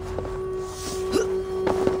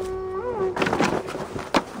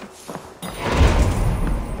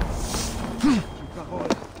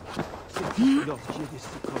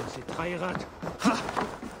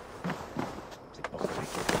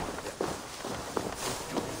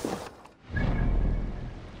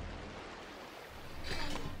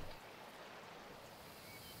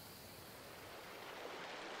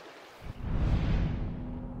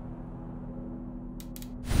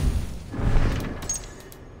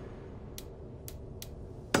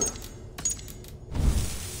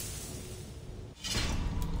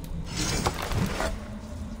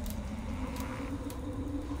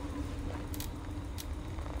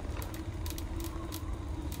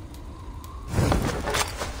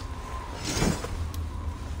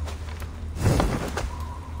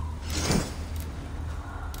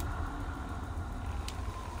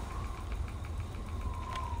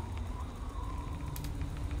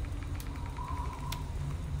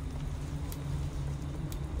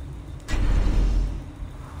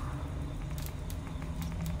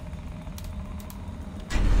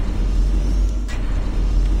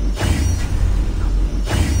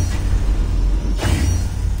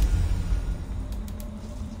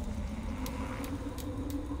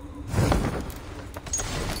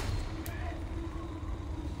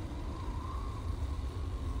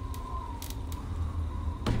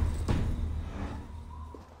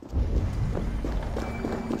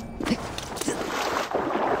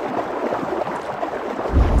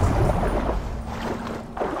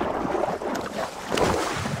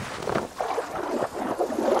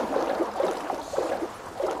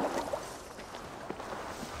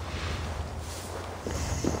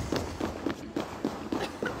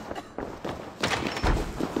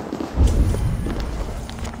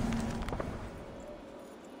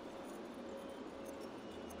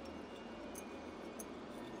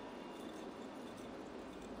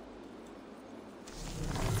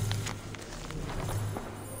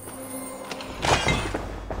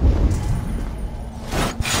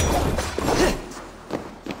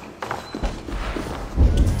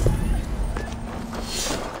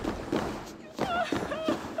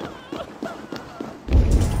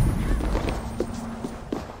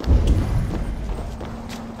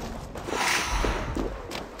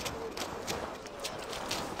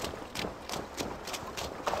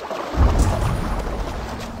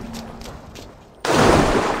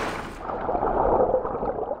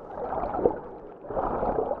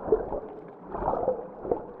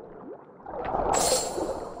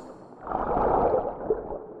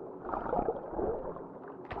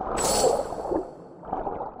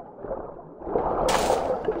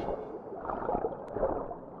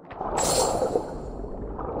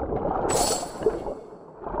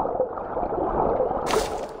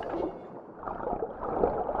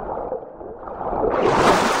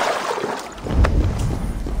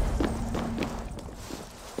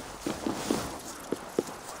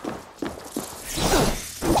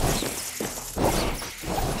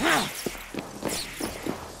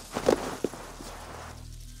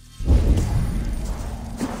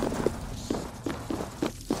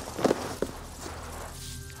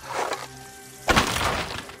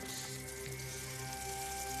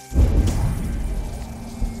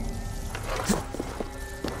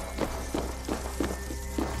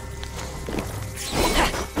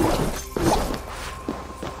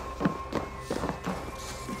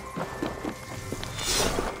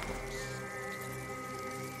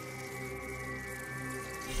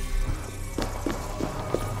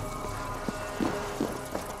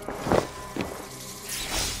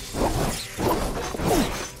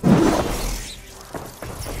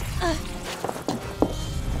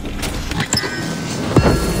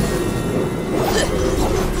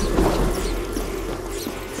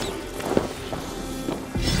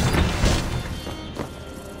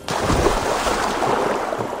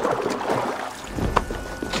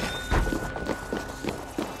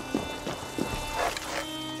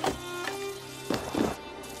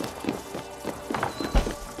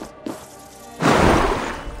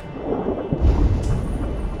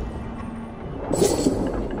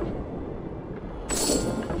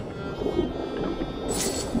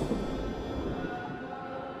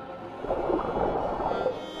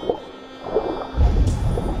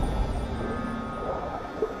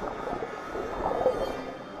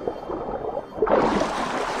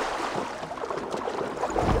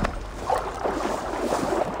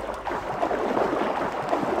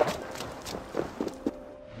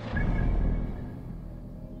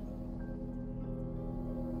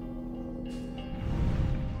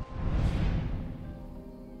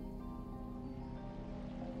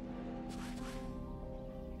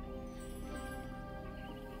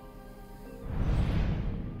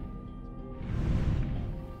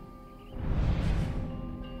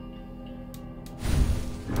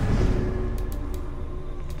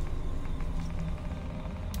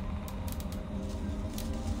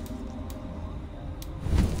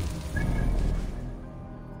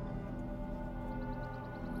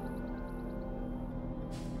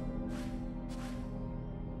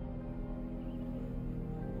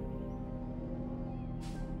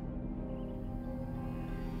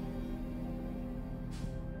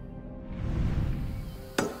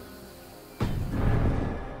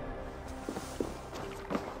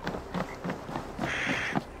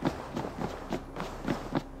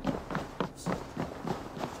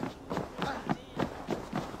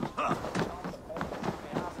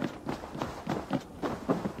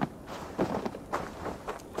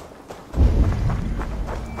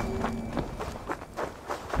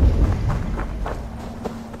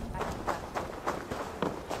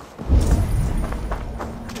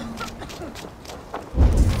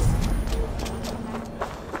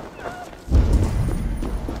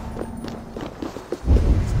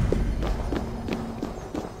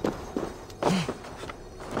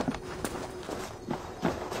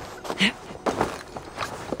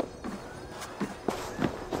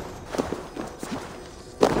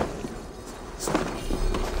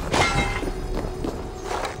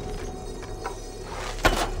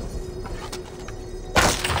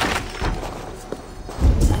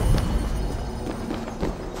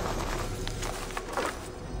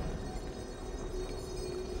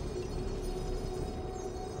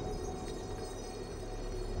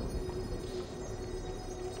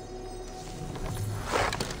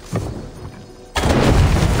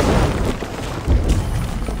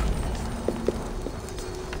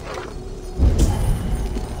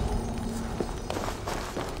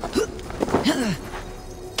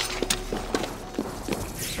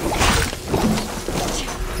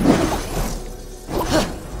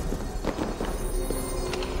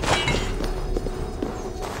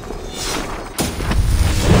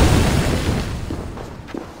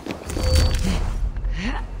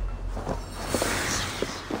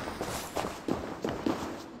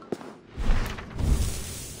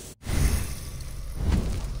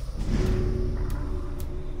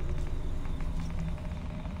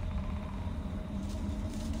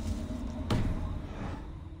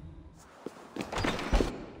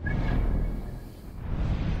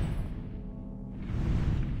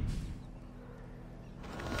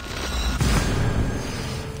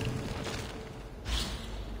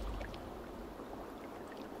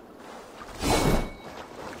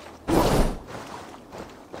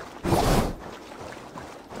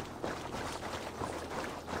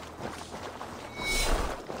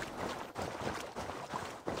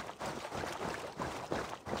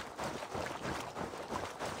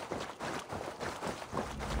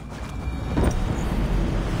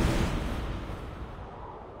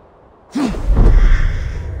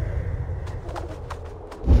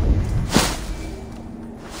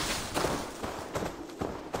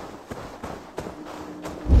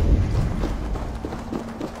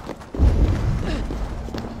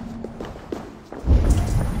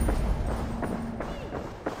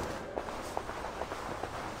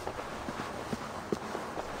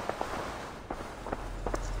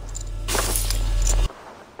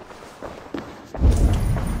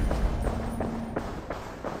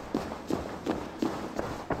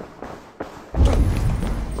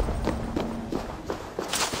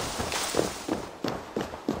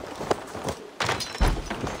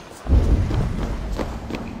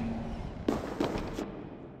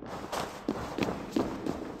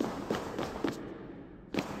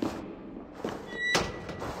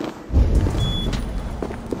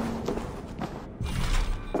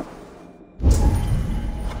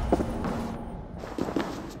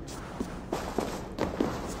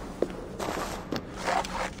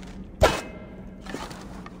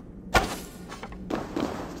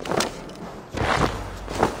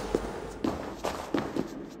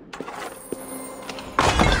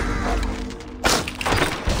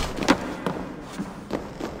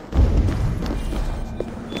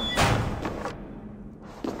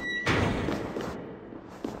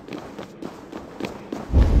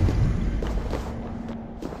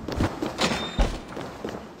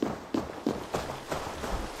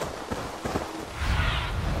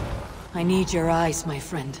 I need your eyes, my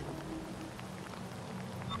friend.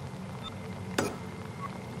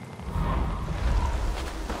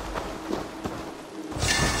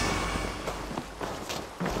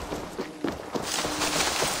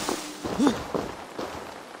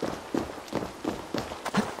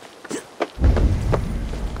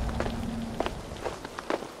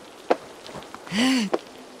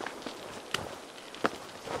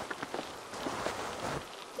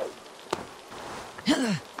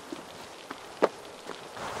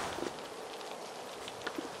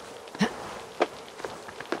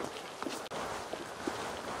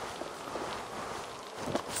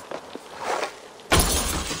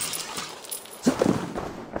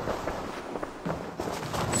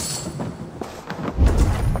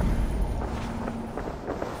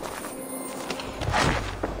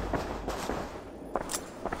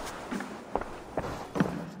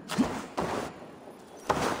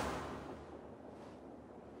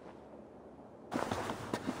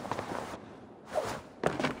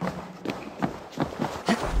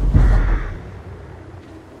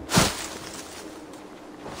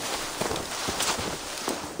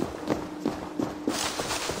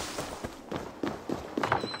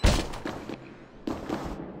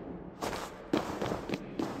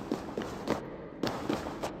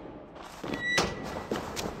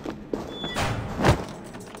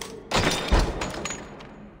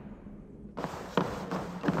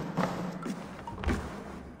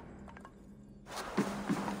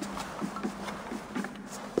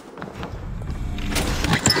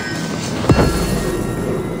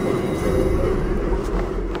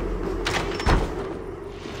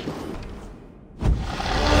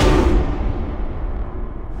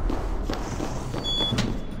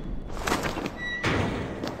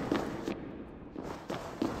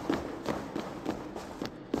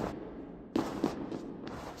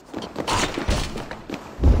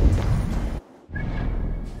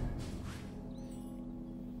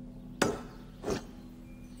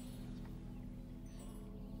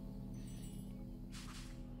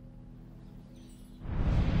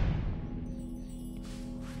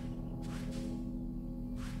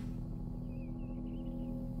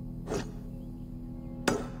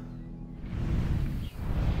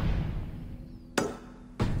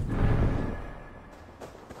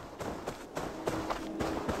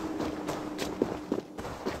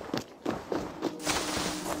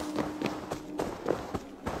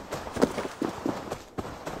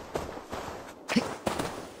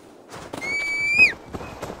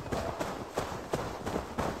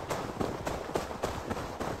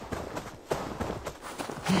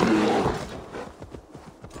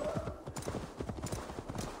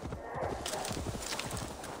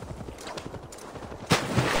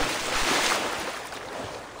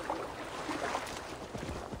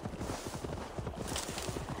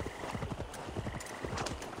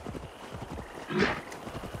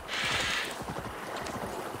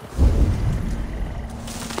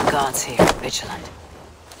 Guards here, vigilant.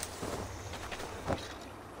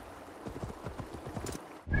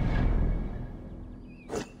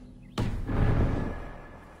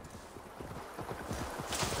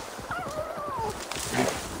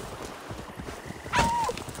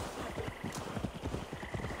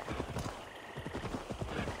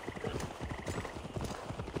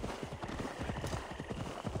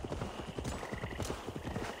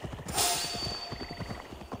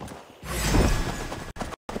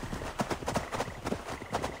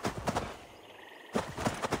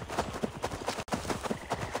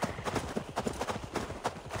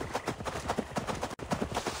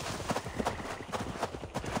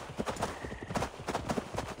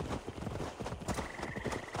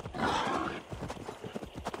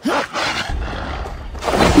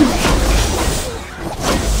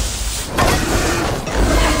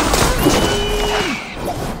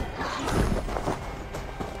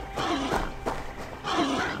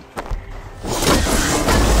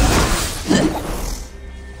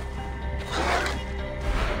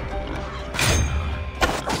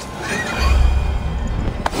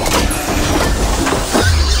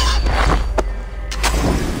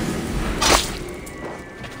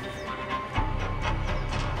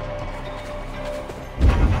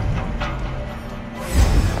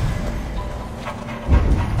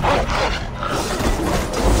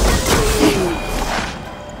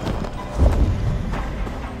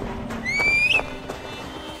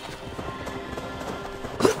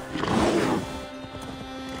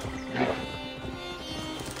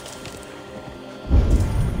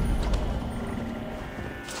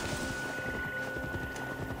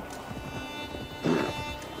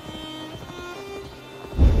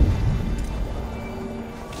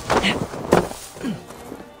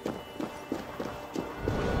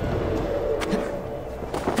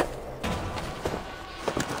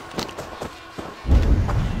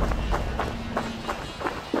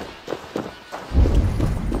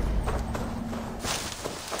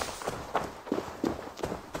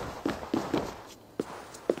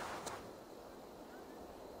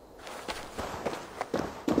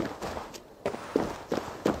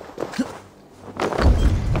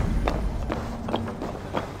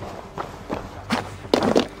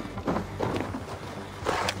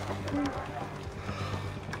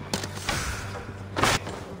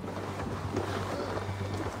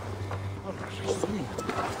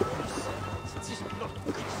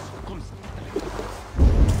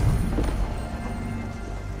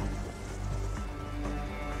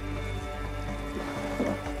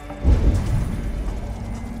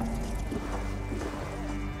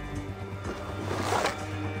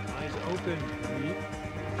 open. Oui.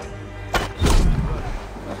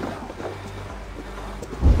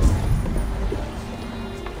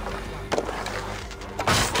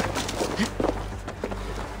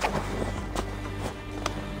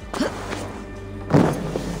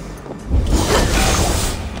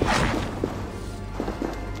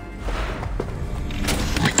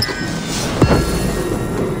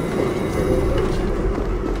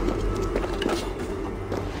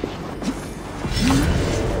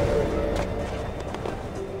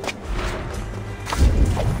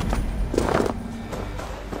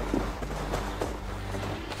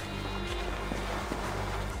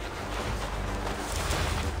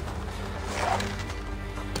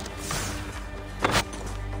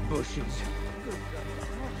 Bushes.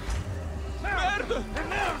 Merde!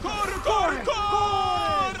 Corre, corre,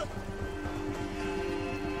 corre!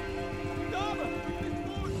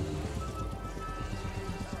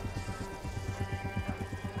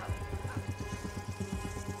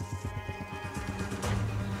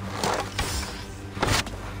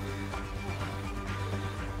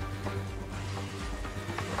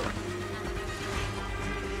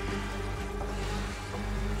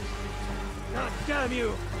 God damn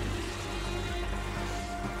you!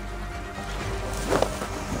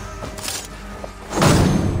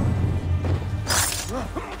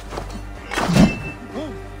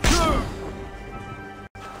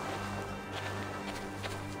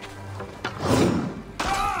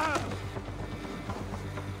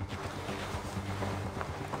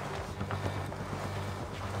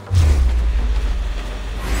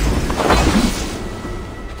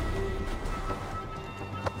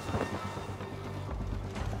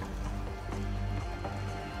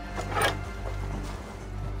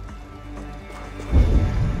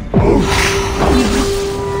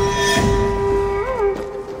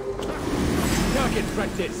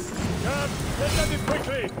 Practice. Get at it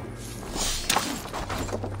quickly!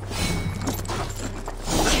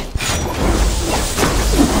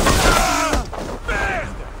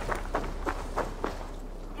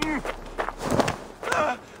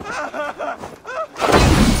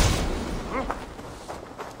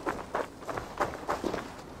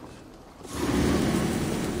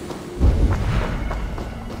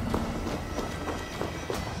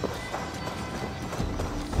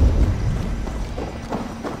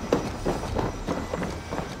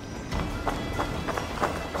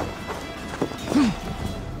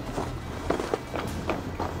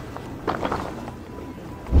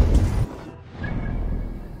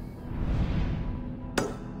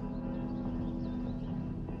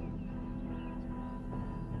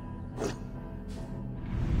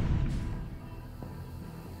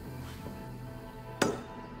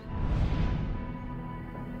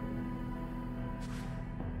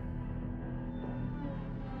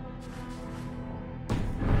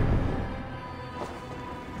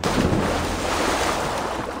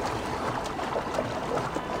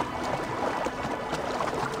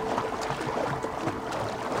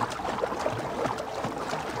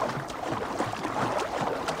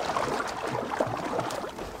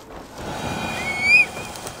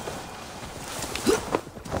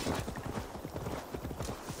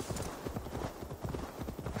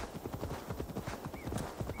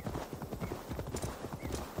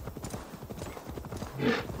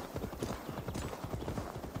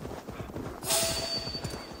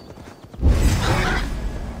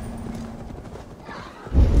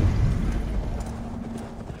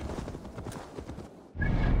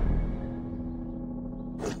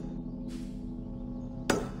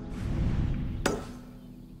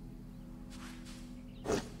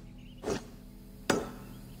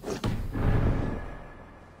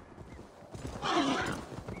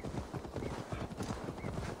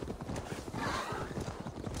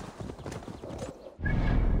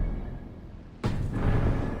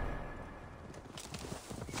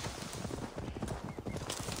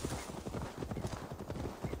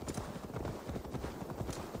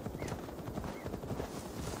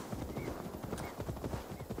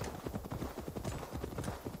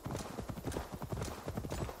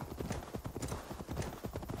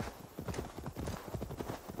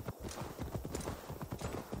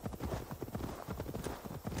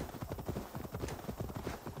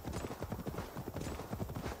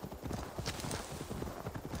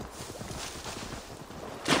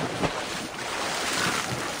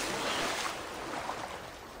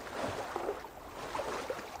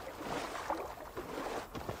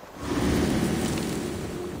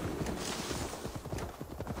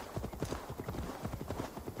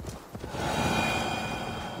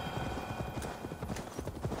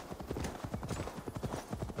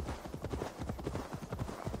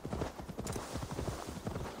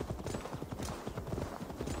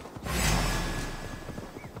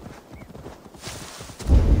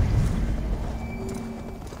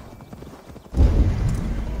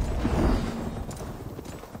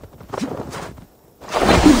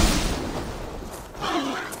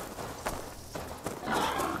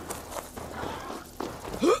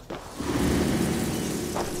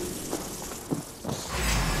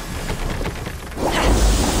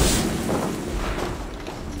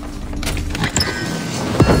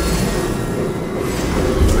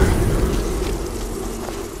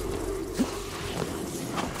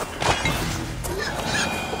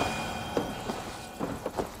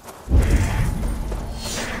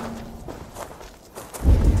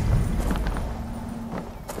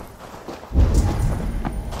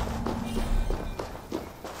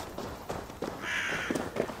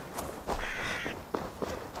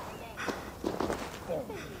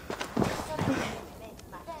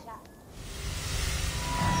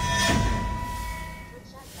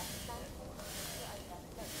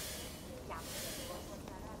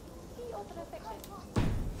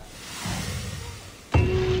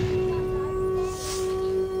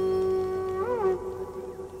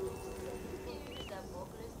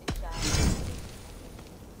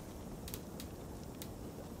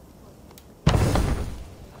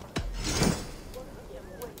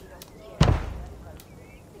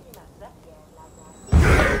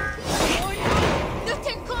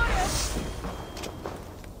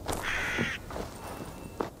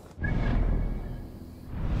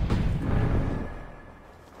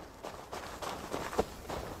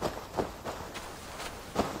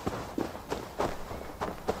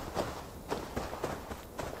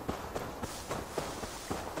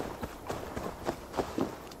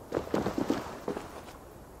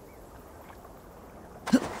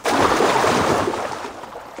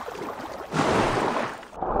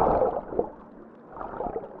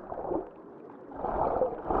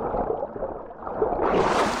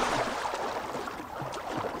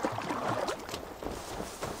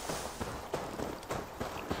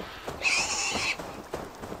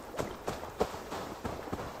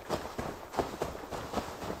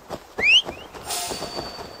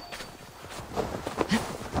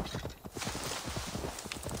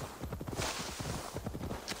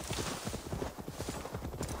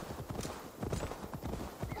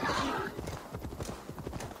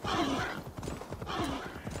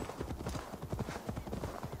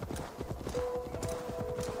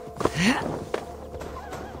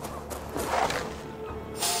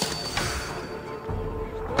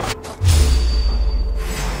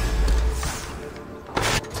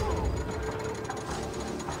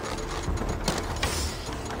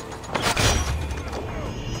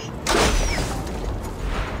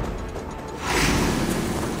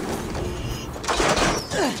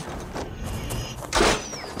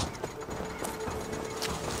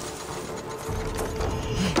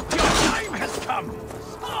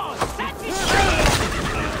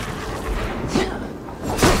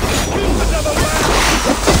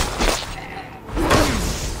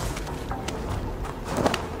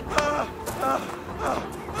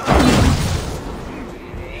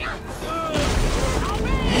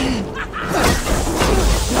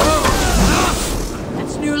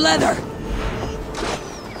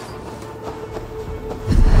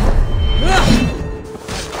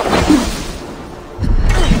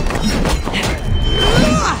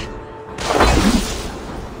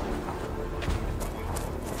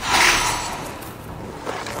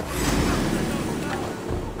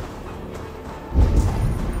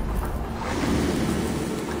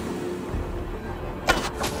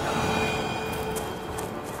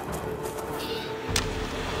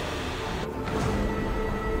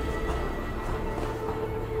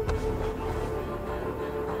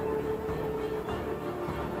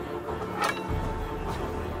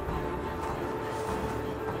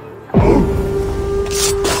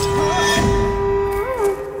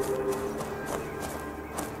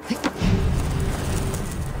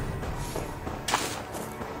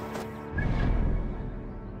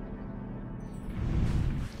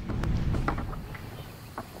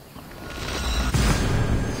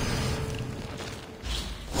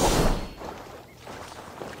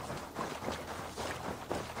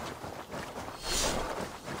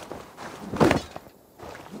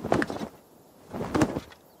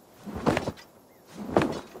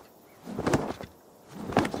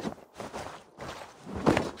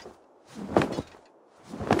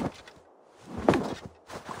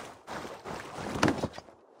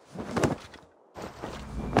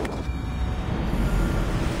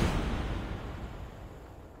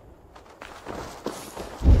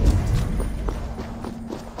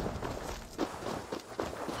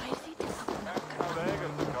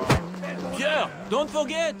 Don't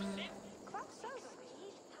forget!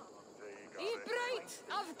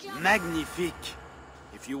 Magnifique.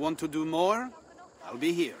 If you want to do more, I'll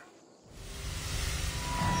be here.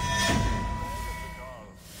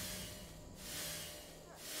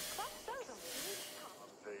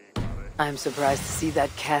 I'm surprised to see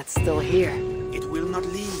that cat still here. It will not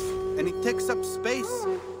leave, and it takes up space.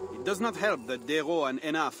 It does not help that Dero and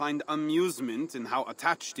Enna find amusement in how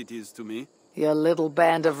attached it is to me. Your little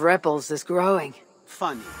band of rebels is growing.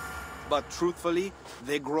 Funny. But truthfully,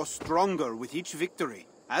 they grow stronger with each victory,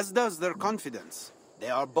 as does their confidence. They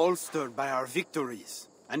are bolstered by our victories,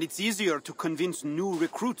 and it's easier to convince new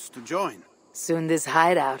recruits to join. Soon this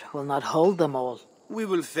hideout will not hold them all. We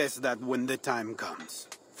will face that when the time comes.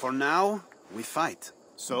 For now, we fight.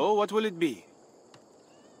 So, what will it be?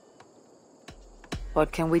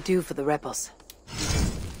 What can we do for the rebels?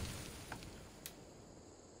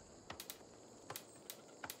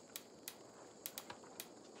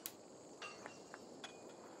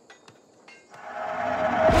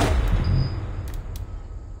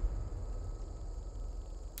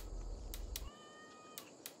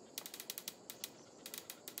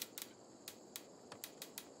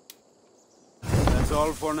 That's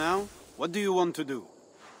all for now? What do you want to do?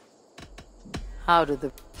 How do the...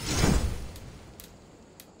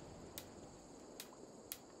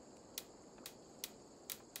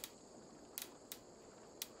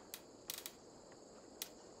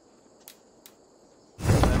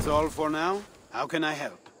 That's all for now? How can I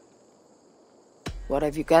help? What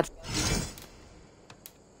have you got?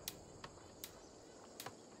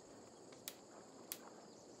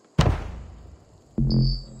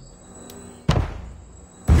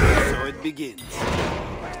 So it begins.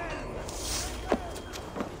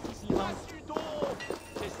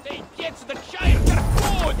 The child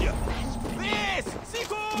California! This!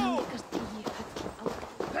 Sigo!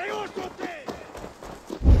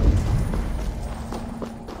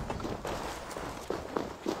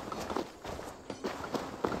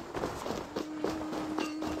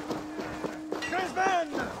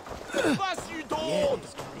 Was you don't!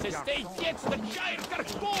 The state gets the child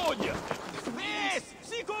California! This!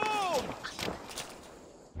 Sigo!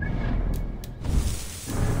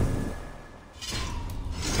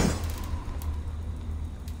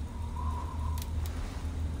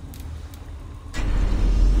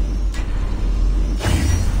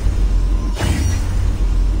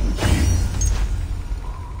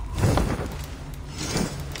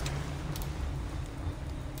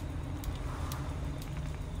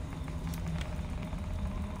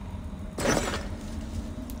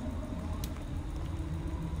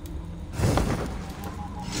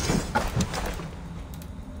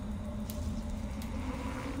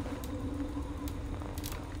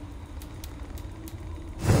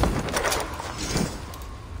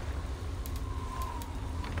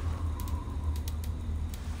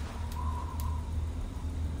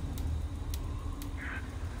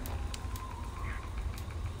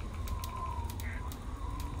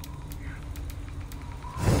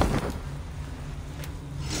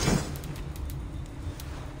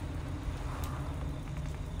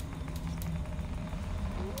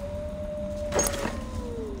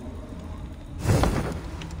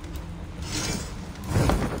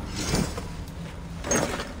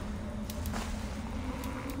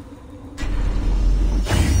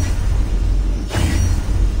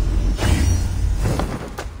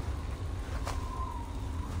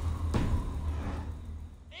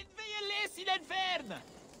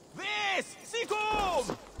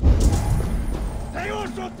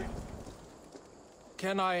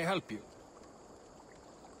 Can I help you?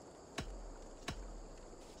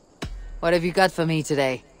 What have you got for me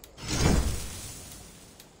today?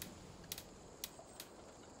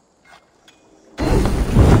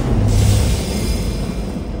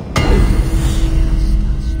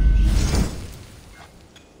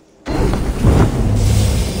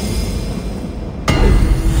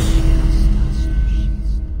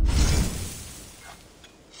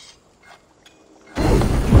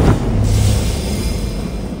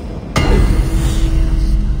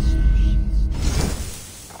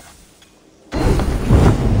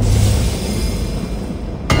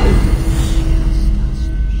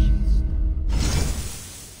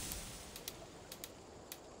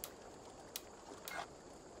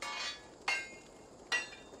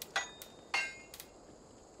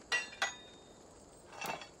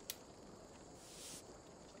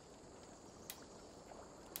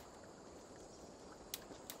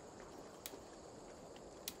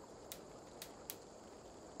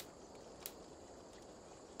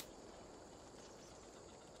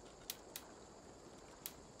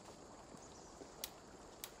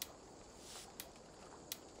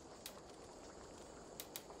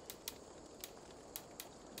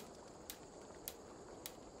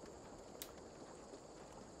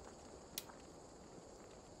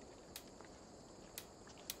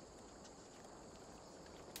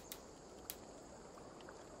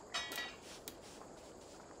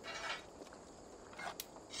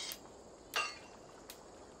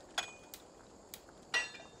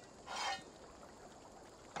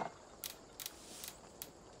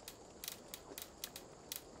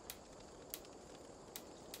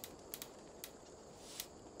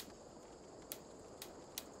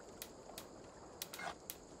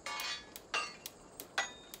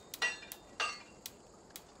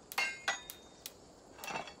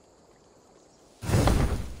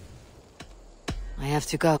 have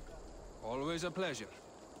to go. Always a pleasure.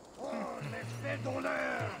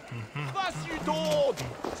 Was u dood?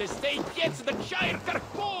 Ze steekt jetzt de Shire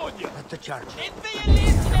Koon! At the church.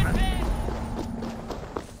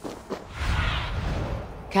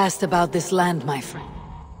 Cast about this land, my friend.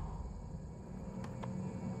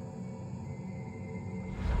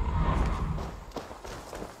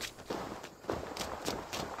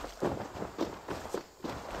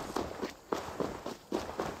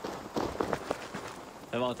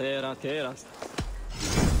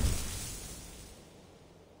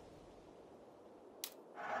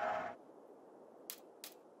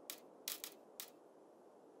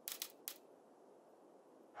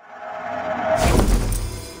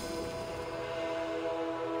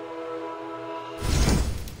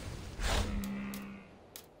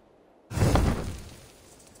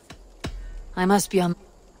 I must be on...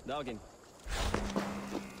 Dogging.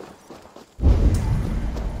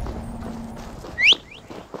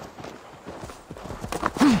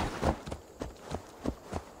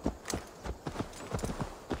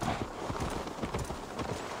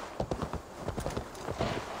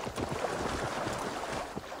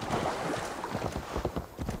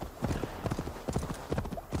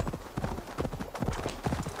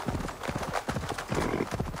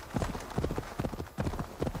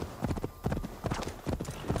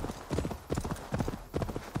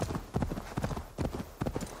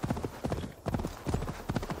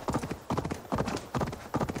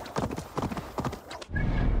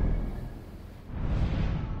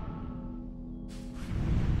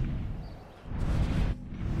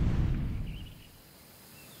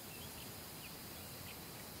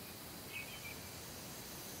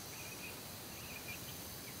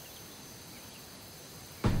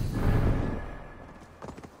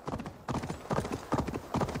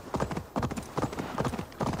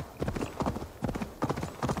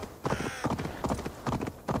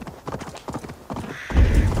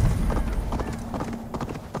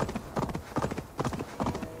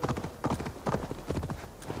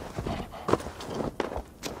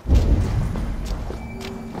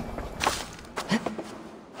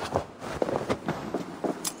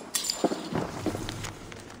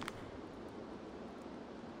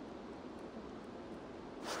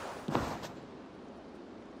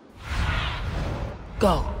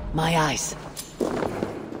 Go, my eyes.